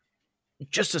there,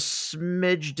 just a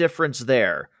smidge difference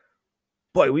there,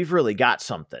 boy, we've really got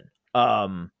something.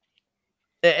 And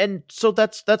so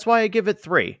that's why I give it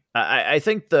 3. I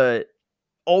think the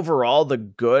overall the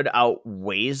good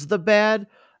outweighs the bad,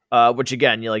 which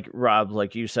again, you like Rob,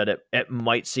 like you said, it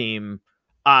might seem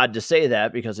odd to say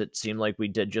that because it seemed like we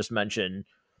did just mention,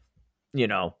 you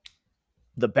know,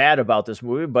 the bad about this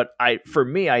movie, but for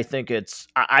me, I think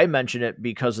I mention it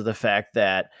because of the fact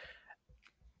that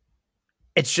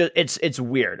it's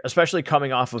weird, especially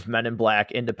coming off of Men in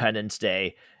Black, Independence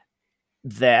Day,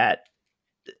 that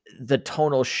the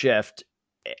tonal shift,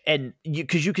 and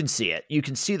because you can see it, you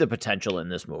can see the potential in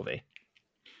this movie.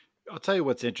 I'll tell you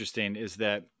what's interesting is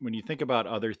that when you think about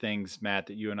other things, Matt,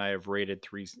 that you and I have rated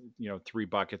 3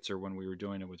 buckets, or when we were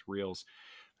doing it with reels,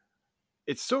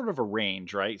 it's sort of a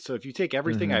range, right? So if you take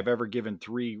everything I've ever given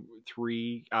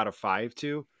three out of 5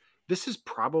 to, this is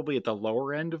probably at the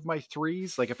lower end of my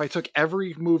 3s. Like if I took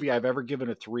every movie I've ever given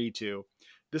a 3 to,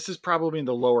 this is probably in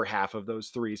the lower half of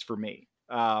those 3s for me.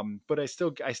 But I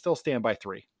still stand by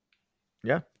 3.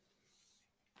 Yeah.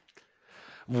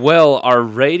 Well, our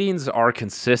ratings are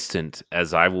consistent,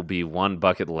 as I will be 1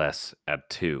 bucket less at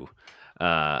 2.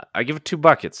 I give it 2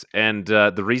 buckets, and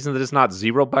the reason that it's not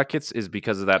 0 buckets is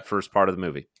because of that first part of the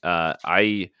movie.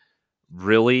 I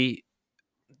really,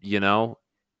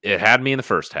 it had me in the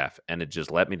first half, and it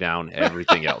just let me down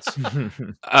everything else.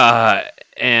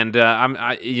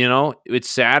 It's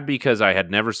sad because I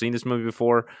had never seen this movie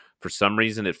before. For some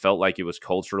reason, it felt like it was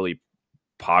culturally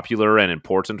popular and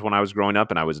important when I was growing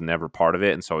up, and I was never part of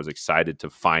it. And so I was excited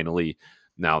to finally,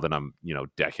 now that I'm,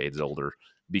 decades older,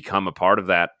 become a part of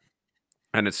that.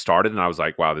 And it started, and I was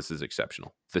like, wow, this is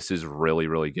exceptional. This is really,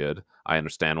 really good. I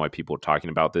understand why people are talking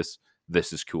about this.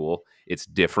 This is cool. It's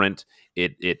different.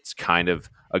 It's kind of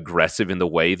aggressive in the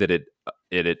way that it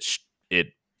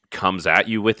comes at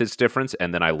you with its difference,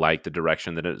 and then I like the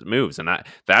direction that it moves. And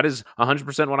that is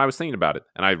 100% what I was thinking about it,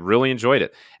 and I really enjoyed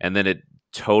it. And then it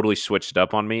totally switched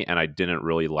up on me, and I didn't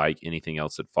really like anything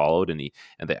else that followed, and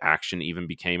the action even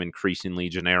became increasingly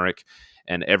generic,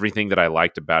 and everything that I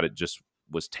liked about it just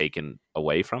was taken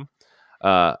away from.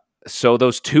 So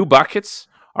those 2 buckets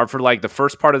are for like the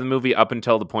first part of the movie up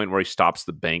until the point where he stops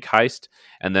the bank heist,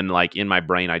 and then like in my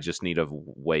brain I just need a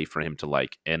way for him to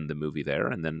like end the movie there,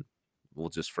 and then we'll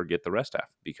just forget the rest half,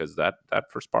 because that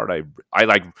first part I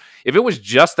like. If it was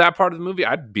just that part of the movie,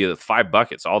 I'd be at 5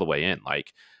 buckets all the way in,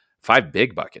 like 5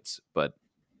 big buckets, but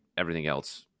everything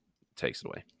else takes it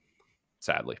away,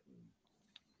 sadly.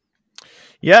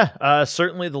 Yeah,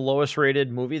 certainly the lowest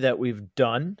rated movie that we've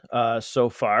done so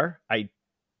far. I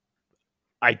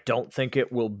don't think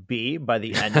it will be by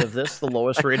the end of this the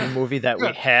lowest rated movie that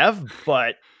we have,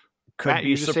 but could Matt, be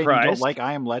you're just saying you don't surprised. like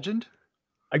I Am Legend?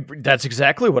 That's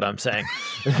exactly what I'm saying.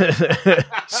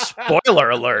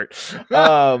 Spoiler alert.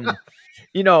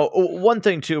 One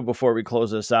thing too before we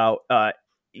close this out,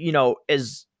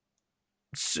 as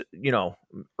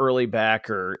early back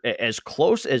or as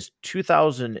close as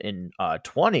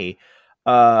 2020,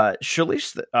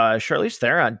 Charlize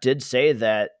Theron did say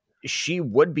that she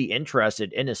would be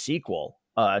interested in a sequel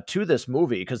to this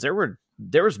movie, because there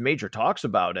was major talks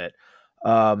about it,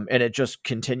 and it just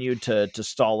continued to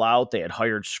stall out. They had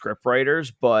hired script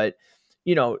writers, but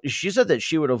she said that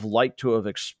she would have liked to have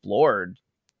explored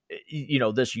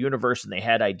this universe, and they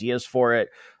had ideas for it.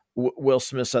 Will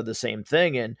Smith said the same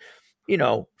thing, and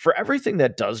for everything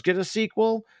that does get a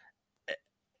sequel,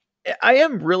 I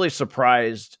am really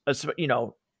surprised,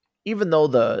 even though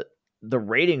the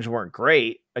ratings weren't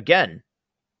great. Again,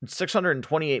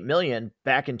 628 million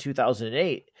back in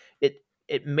 2008.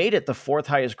 It made it the 4th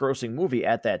highest grossing movie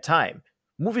at that time.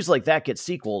 Movies like that get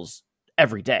sequels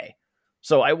every day.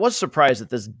 So I was surprised that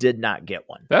this did not get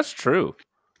one. That's true.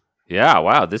 Yeah,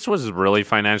 wow, this was really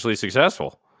financially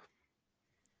successful.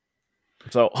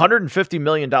 So $150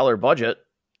 million budget.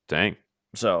 Dang.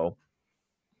 So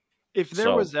if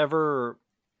there was ever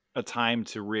a time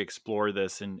to re-explore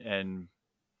this and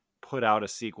put out a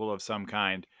sequel of some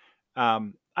kind,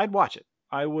 I'd watch it.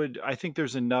 I think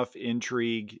there's enough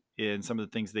intrigue in some of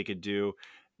the things they could do.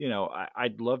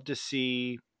 I'd love to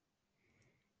see,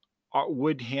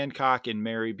 would Hancock and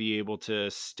Mary be able to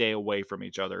stay away from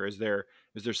each other? Is there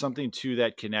something to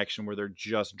that connection where they're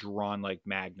just drawn like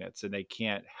magnets and they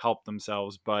can't help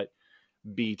themselves but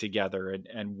be together?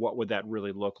 And what would that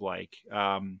really look like?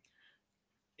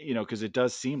 Because it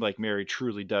does seem like Mary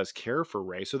truly does care for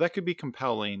Ray, so that could be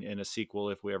compelling in a sequel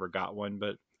if we ever got one.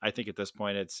 But I think at this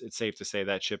point, it's safe to say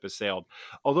that ship has sailed.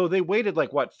 Although they waited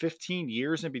like what 15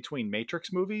 years in between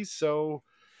Matrix movies, so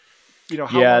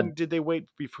how Yeah, long did they wait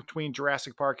between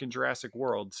Jurassic Park and Jurassic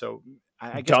World? So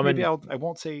I guess Dumb maybe and I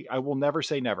won't say, I will never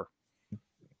say never.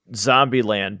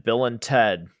 Zombieland, Bill and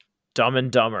Ted, Dumb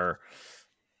and Dumber.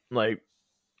 Like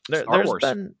Star there's Wars.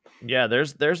 been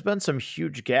there's been some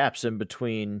huge gaps in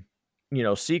between,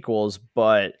 sequels,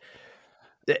 but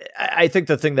I think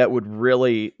the thing that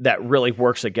really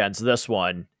works against this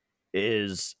one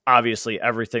is obviously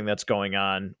everything that's going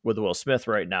on with Will Smith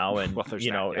right now, and Well, there's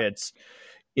that, yeah. it's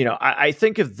I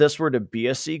think if this were to be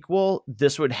a sequel,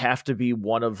 this would have to be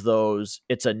one of those.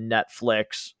 It's a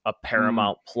Netflix, a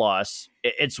Paramount Plus.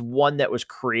 It's one that was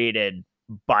created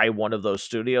by one of those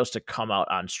studios to come out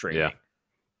on streaming.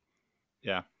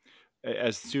 Yeah.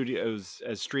 As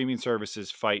streaming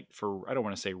services fight for, I don't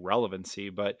want to say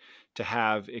relevancy, but to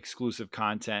have exclusive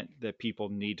content that people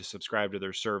need to subscribe to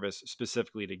their service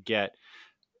specifically to get,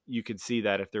 you could see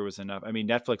that if there was enough. I mean,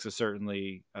 Netflix has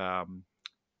certainly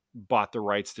bought the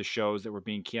rights to shows that were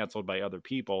being canceled by other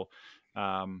people.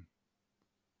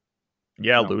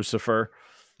 Lucifer.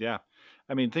 Yeah.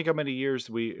 I mean, think how many years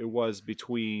it was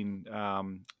between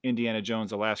Indiana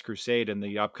Jones: The Last Crusade and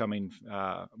the upcoming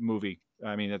movie.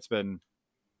 I mean, it's been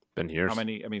years. How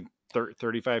many? I mean,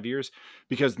 35 years,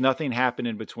 because nothing happened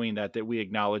in between that we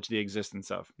acknowledge the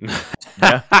existence of.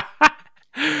 Yeah.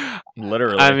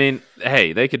 Literally. I mean,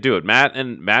 hey, they could do it.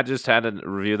 Matt just had a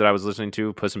review that I was listening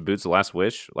to, Puss in Boots: The Last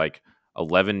Wish. Like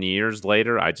 11 years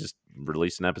later, I just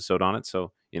released an episode on it.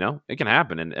 So, it can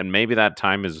happen. And maybe that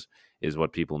time is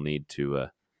what people need to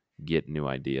get new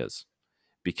ideas.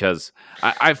 Because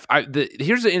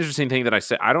here's the interesting thing that I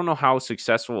say. I don't know how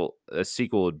successful a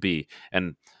sequel would be.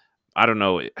 And I don't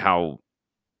know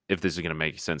if this is going to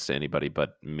make sense to anybody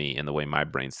but me and the way my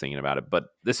brain's thinking about it. But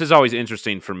this is always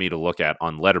interesting for me to look at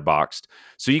on Letterboxd.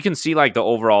 So you can see like the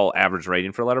overall average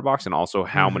rating for Letterboxd and also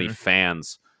how many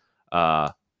fans,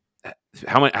 how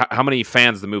many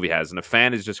fans the movie has. And a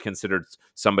fan is just considered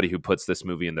somebody who puts this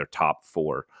movie in their top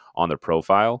 4 on their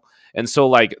profile. And so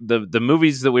like the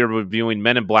movies that we were reviewing,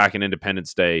 Men in Black and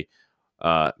Independence Day,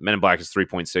 Men in Black is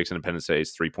 3.6, Independence Day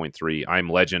is 3.3, I Am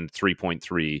Legend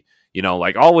 3.3,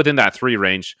 like all within that 3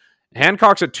 range.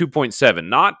 Hancock's at 2.7,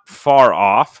 not far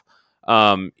off.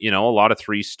 A lot of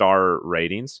 3-star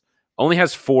ratings. Only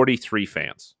has 43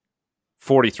 fans.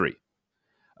 43.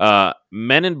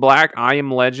 Men in Black, I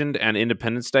Am Legend, and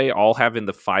Independence Day all have in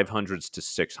the 500s to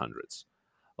 600s.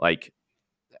 Like,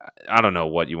 I don't know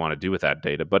what you want to do with that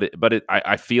data, but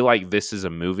I feel like this is a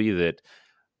movie that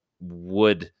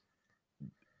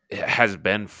has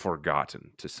been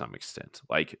forgotten to some extent.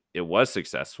 Like, it was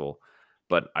successful,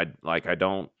 but I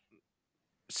don't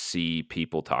see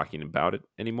people talking about it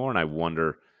anymore, and I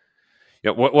wonder.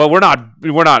 Well, we're not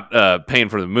paying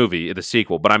for the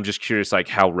sequel, but I'm just curious, like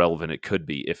how relevant it could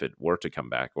be if it were to come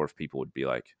back, or if people would be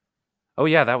like, "Oh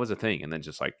yeah, that was a thing," and then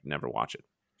just like never watch it.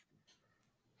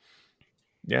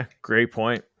 Yeah, great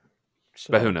point.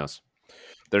 So, but who knows?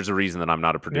 There's a reason that I'm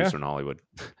not a producer in Hollywood.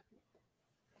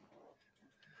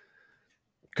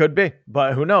 Could be,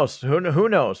 but who knows? Who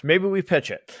knows? Maybe we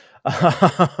pitch it.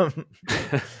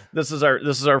 This is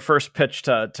our first pitch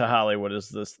to Hollywood. Is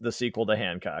the sequel to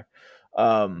Hancock?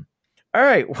 All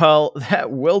right. Well,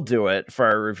 that will do it for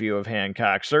our review of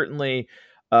Hancock. Certainly,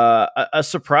 a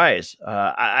surprise.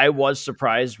 I was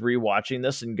surprised rewatching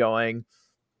this and going,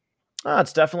 "Oh,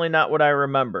 it's definitely not what I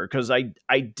remember," because I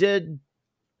did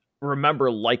remember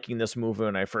liking this movie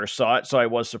when I first saw it, so I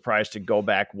was surprised to go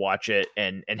back, watch it,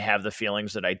 and have the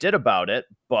feelings that I did about it.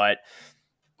 But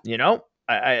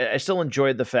I still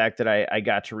enjoyed the fact that I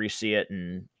got to re-see it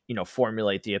and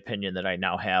formulate the opinion that I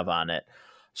now have on it.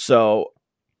 So,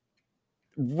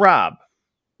 Rob,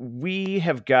 we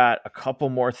have got a couple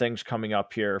more things coming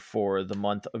up here for the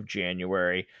month of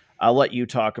January. I'll let you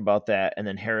talk about that, and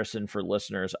then Harrison, for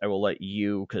listeners, I will let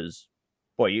you, because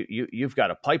boy, you've got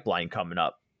a pipeline coming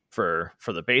up for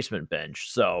the Basement Binge.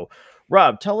 So,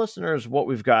 Rob, tell listeners what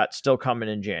we've got still coming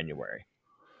in January.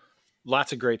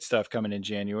 Lots of great stuff coming in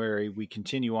January. We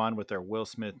continue on with our Will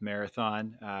Smith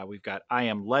marathon. We've got I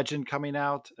Am Legend coming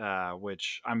out,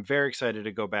 which I'm very excited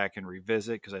to go back and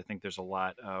revisit because I think there's a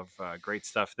lot of great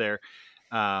stuff there.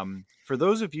 For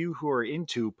those of you who are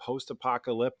into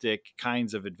post-apocalyptic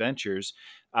kinds of adventures,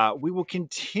 we will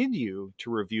continue to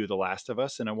review The Last of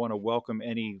Us, and I want to welcome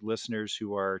any listeners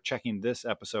who are checking this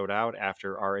episode out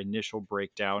after our initial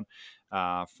breakdown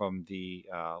from the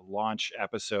launch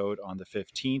episode on the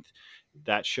 15th.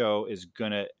 That show is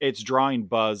it's drawing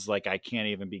buzz like I can't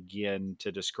even begin to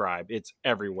describe. It's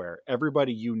everywhere.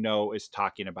 Everybody you know is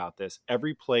talking about this.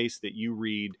 Every place that you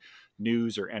read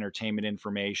news or entertainment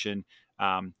information,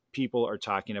 people are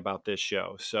talking about this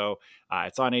show. So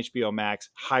it's on HBO Max.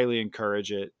 Highly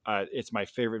encourage it. It's my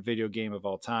favorite video game of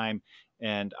all time,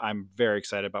 and I'm very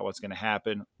excited about what's going to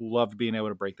happen. Love being able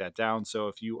to break that down. So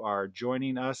if you are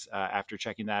joining us after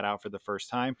checking that out for the first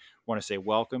time, want to say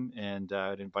welcome, and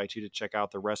I'd invite you to check out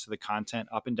the rest of the content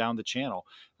up and down the channel.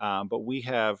 But we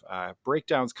have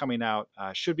breakdowns coming out,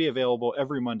 should be available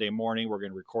every Monday morning. We're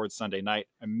going to record Sunday night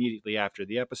immediately after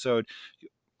the episode.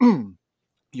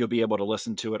 You'll be able to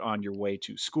listen to it on your way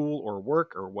to school or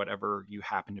work or whatever you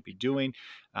happen to be doing.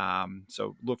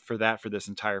 So look for that for this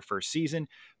entire first season.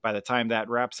 By the time that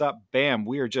wraps up, bam,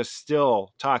 we are just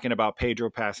still talking about Pedro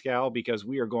Pascal because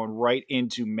we are going right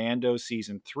into Mando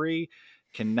season 3.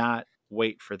 Cannot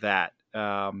wait for that.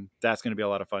 That's going to be a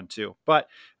lot of fun too. But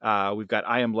we've got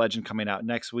I Am Legend coming out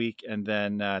next week. And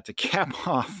then to cap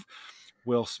off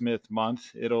Will Smith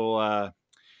month, it'll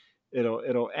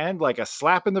end like a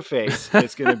slap in the face.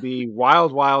 It's going to be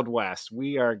Wild Wild West.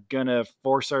 We are going to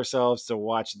force ourselves to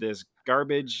watch this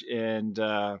garbage and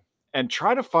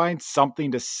try to find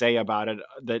something to say about it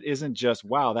that isn't just,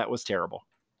 wow, that was terrible.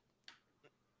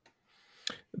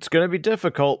 It's going to be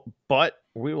difficult, but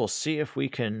we will see if we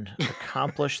can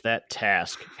accomplish that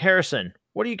task. Harrison,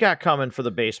 what do you got coming for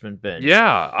the Basement Binge?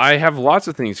 Yeah, I have lots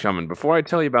of things coming. Before I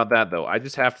tell you about that, though, I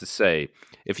just have to say,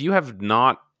 if you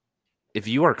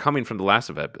are coming from the last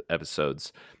of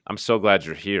episodes, I'm so glad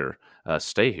you're here.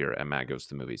 Stay here at Matt Goes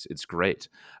to the Movies. It's great.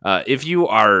 If you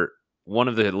are one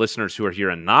of the listeners who are here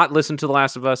and not listen to The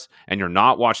Last of Us, and you're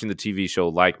not watching the TV show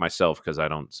like myself because I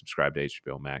don't subscribe to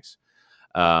HBO Max,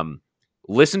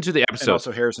 listen to the episode. And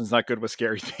also, Harrison's not good with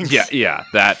scary things. Yeah,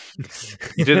 that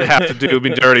you didn't have to do me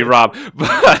dirty, Rob.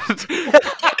 But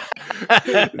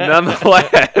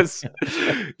nonetheless,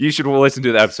 you should listen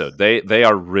to the episode. They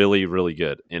are really, really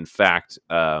good. In fact,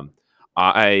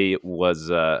 I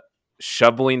was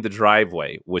shoveling the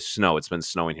driveway with snow. It's been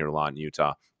snowing here a lot in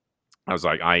Utah. I was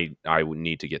like, I would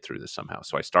need to get through this somehow.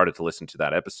 So I started to listen to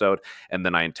that episode, and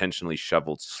then I intentionally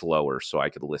shoveled slower so I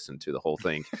could listen to the whole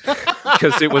thing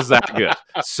because it was that good.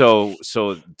 So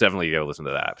definitely go listen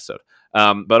to that episode.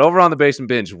 But over on the Basement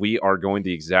Binge, we are going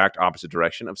the exact opposite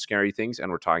direction of scary things,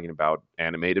 and we're talking about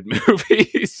animated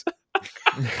movies.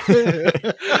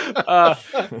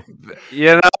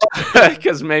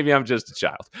 Because maybe I'm just a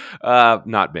child.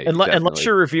 Not me. Unless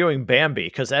you're reviewing Bambi,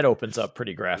 because that opens up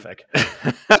pretty graphic.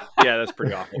 Yeah, that's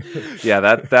pretty awful. Yeah,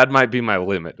 that might be my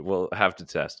limit. We'll have to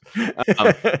test.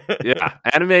 Yeah,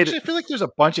 animated. Actually, I feel like there's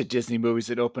a bunch of Disney movies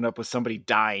that open up with somebody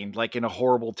dying, like in a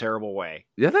horrible, terrible way.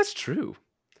 Yeah, that's true.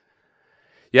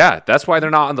 Yeah, that's why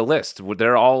they're not on the list.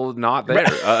 They're all not there.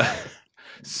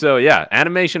 So yeah,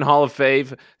 Animation Hall of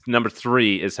Fame number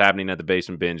 3 is happening at the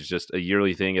Basement Binge, just a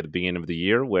yearly thing at the beginning of the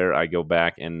year where I go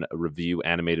back and review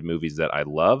animated movies that I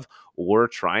love or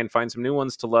try and find some new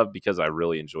ones to love because I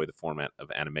really enjoy the format of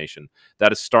animation.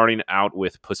 That is starting out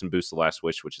with Puss in Boots: The Last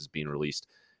Wish, which is being released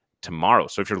tomorrow.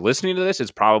 So if you're listening to this, it's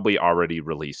probably already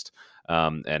released.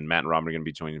 And Matt and Rob are going to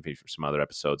be joining me for some other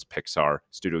episodes. Pixar,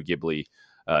 Studio Ghibli,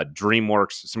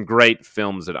 DreamWorks, some great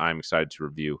films that I'm excited to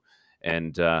review.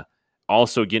 And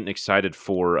also getting excited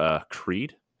for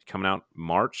Creed coming out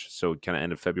March. So kind of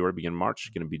end of February, beginning of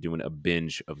March. Going to be doing a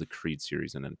binge of the Creed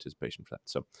series in anticipation for that.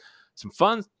 So some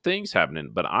fun things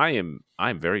happening. But I'm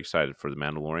very excited for The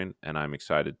Mandalorian, and I'm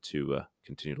excited to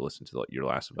continue to listen to your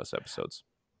Last of Us episodes.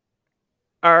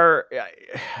 I'm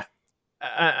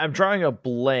drawing a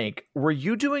blank. Were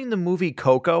you doing the movie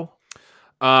Coco?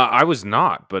 I was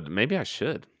not, but maybe I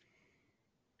should.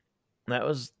 That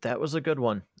was a good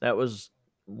one. That was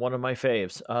one of my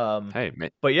faves. Hey,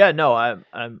 man. But yeah, no,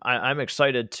 I'm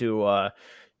excited to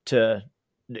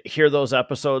hear those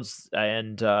episodes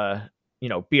and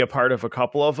be a part of a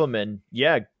couple of them, and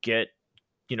get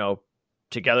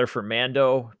together for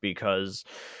Mando because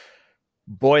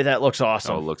boy, that looks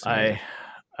awesome. Oh, it looks amazing.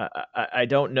 I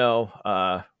don't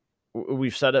know.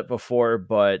 We've said it before,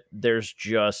 but there's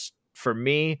just, for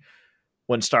me,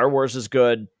 when Star Wars is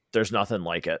good, there's nothing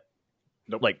like it.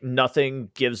 Nope. Like nothing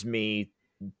gives me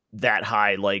that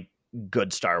high like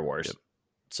good Star Wars. Yep.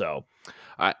 So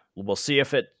I- we'll see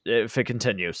if it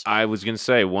continues. I was going to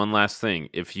say one last thing.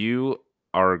 If you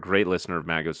are a great listener of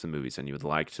Matt Goes to the Movies and you would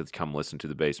like to come listen to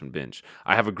the Basement Binge,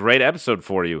 I have a great episode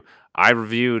for you. I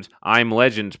reviewed I'm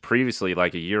Legend previously,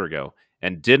 like a year ago,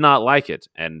 and did not like it.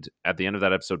 And at the end of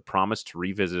that episode, promised to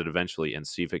revisit it eventually and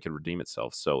see if it could redeem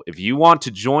itself. So if you want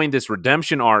to join this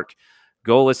redemption arc,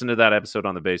 go listen to that episode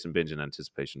on the Basement Binge in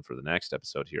anticipation for the next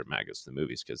episode here at Matt Goes to the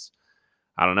Movies, because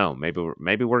I don't know,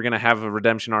 maybe we're going to have a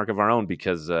redemption arc of our own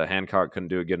because Hancock couldn't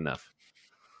do it good enough.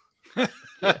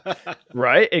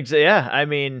 Right? Yeah. I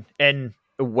mean, and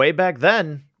way back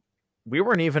then, we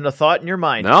weren't even a thought in your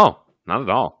mind. No, not at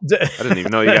all. I didn't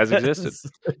even know you guys existed.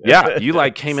 Yeah, you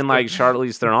like came in like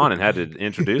Charlize Theron and had to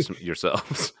introduce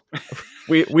yourselves.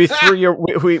 We threw you.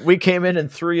 We came in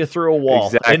and threw you through a wall.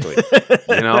 Exactly.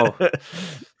 You know.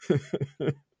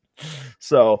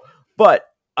 So, but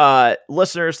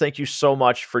listeners, thank you so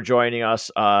much for joining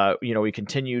us. We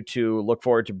continue to look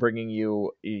forward to bringing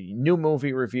you new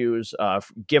movie reviews,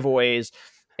 giveaways,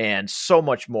 and so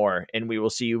much more. And we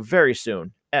will see you very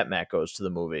soon at Matt Goes to the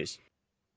Movies.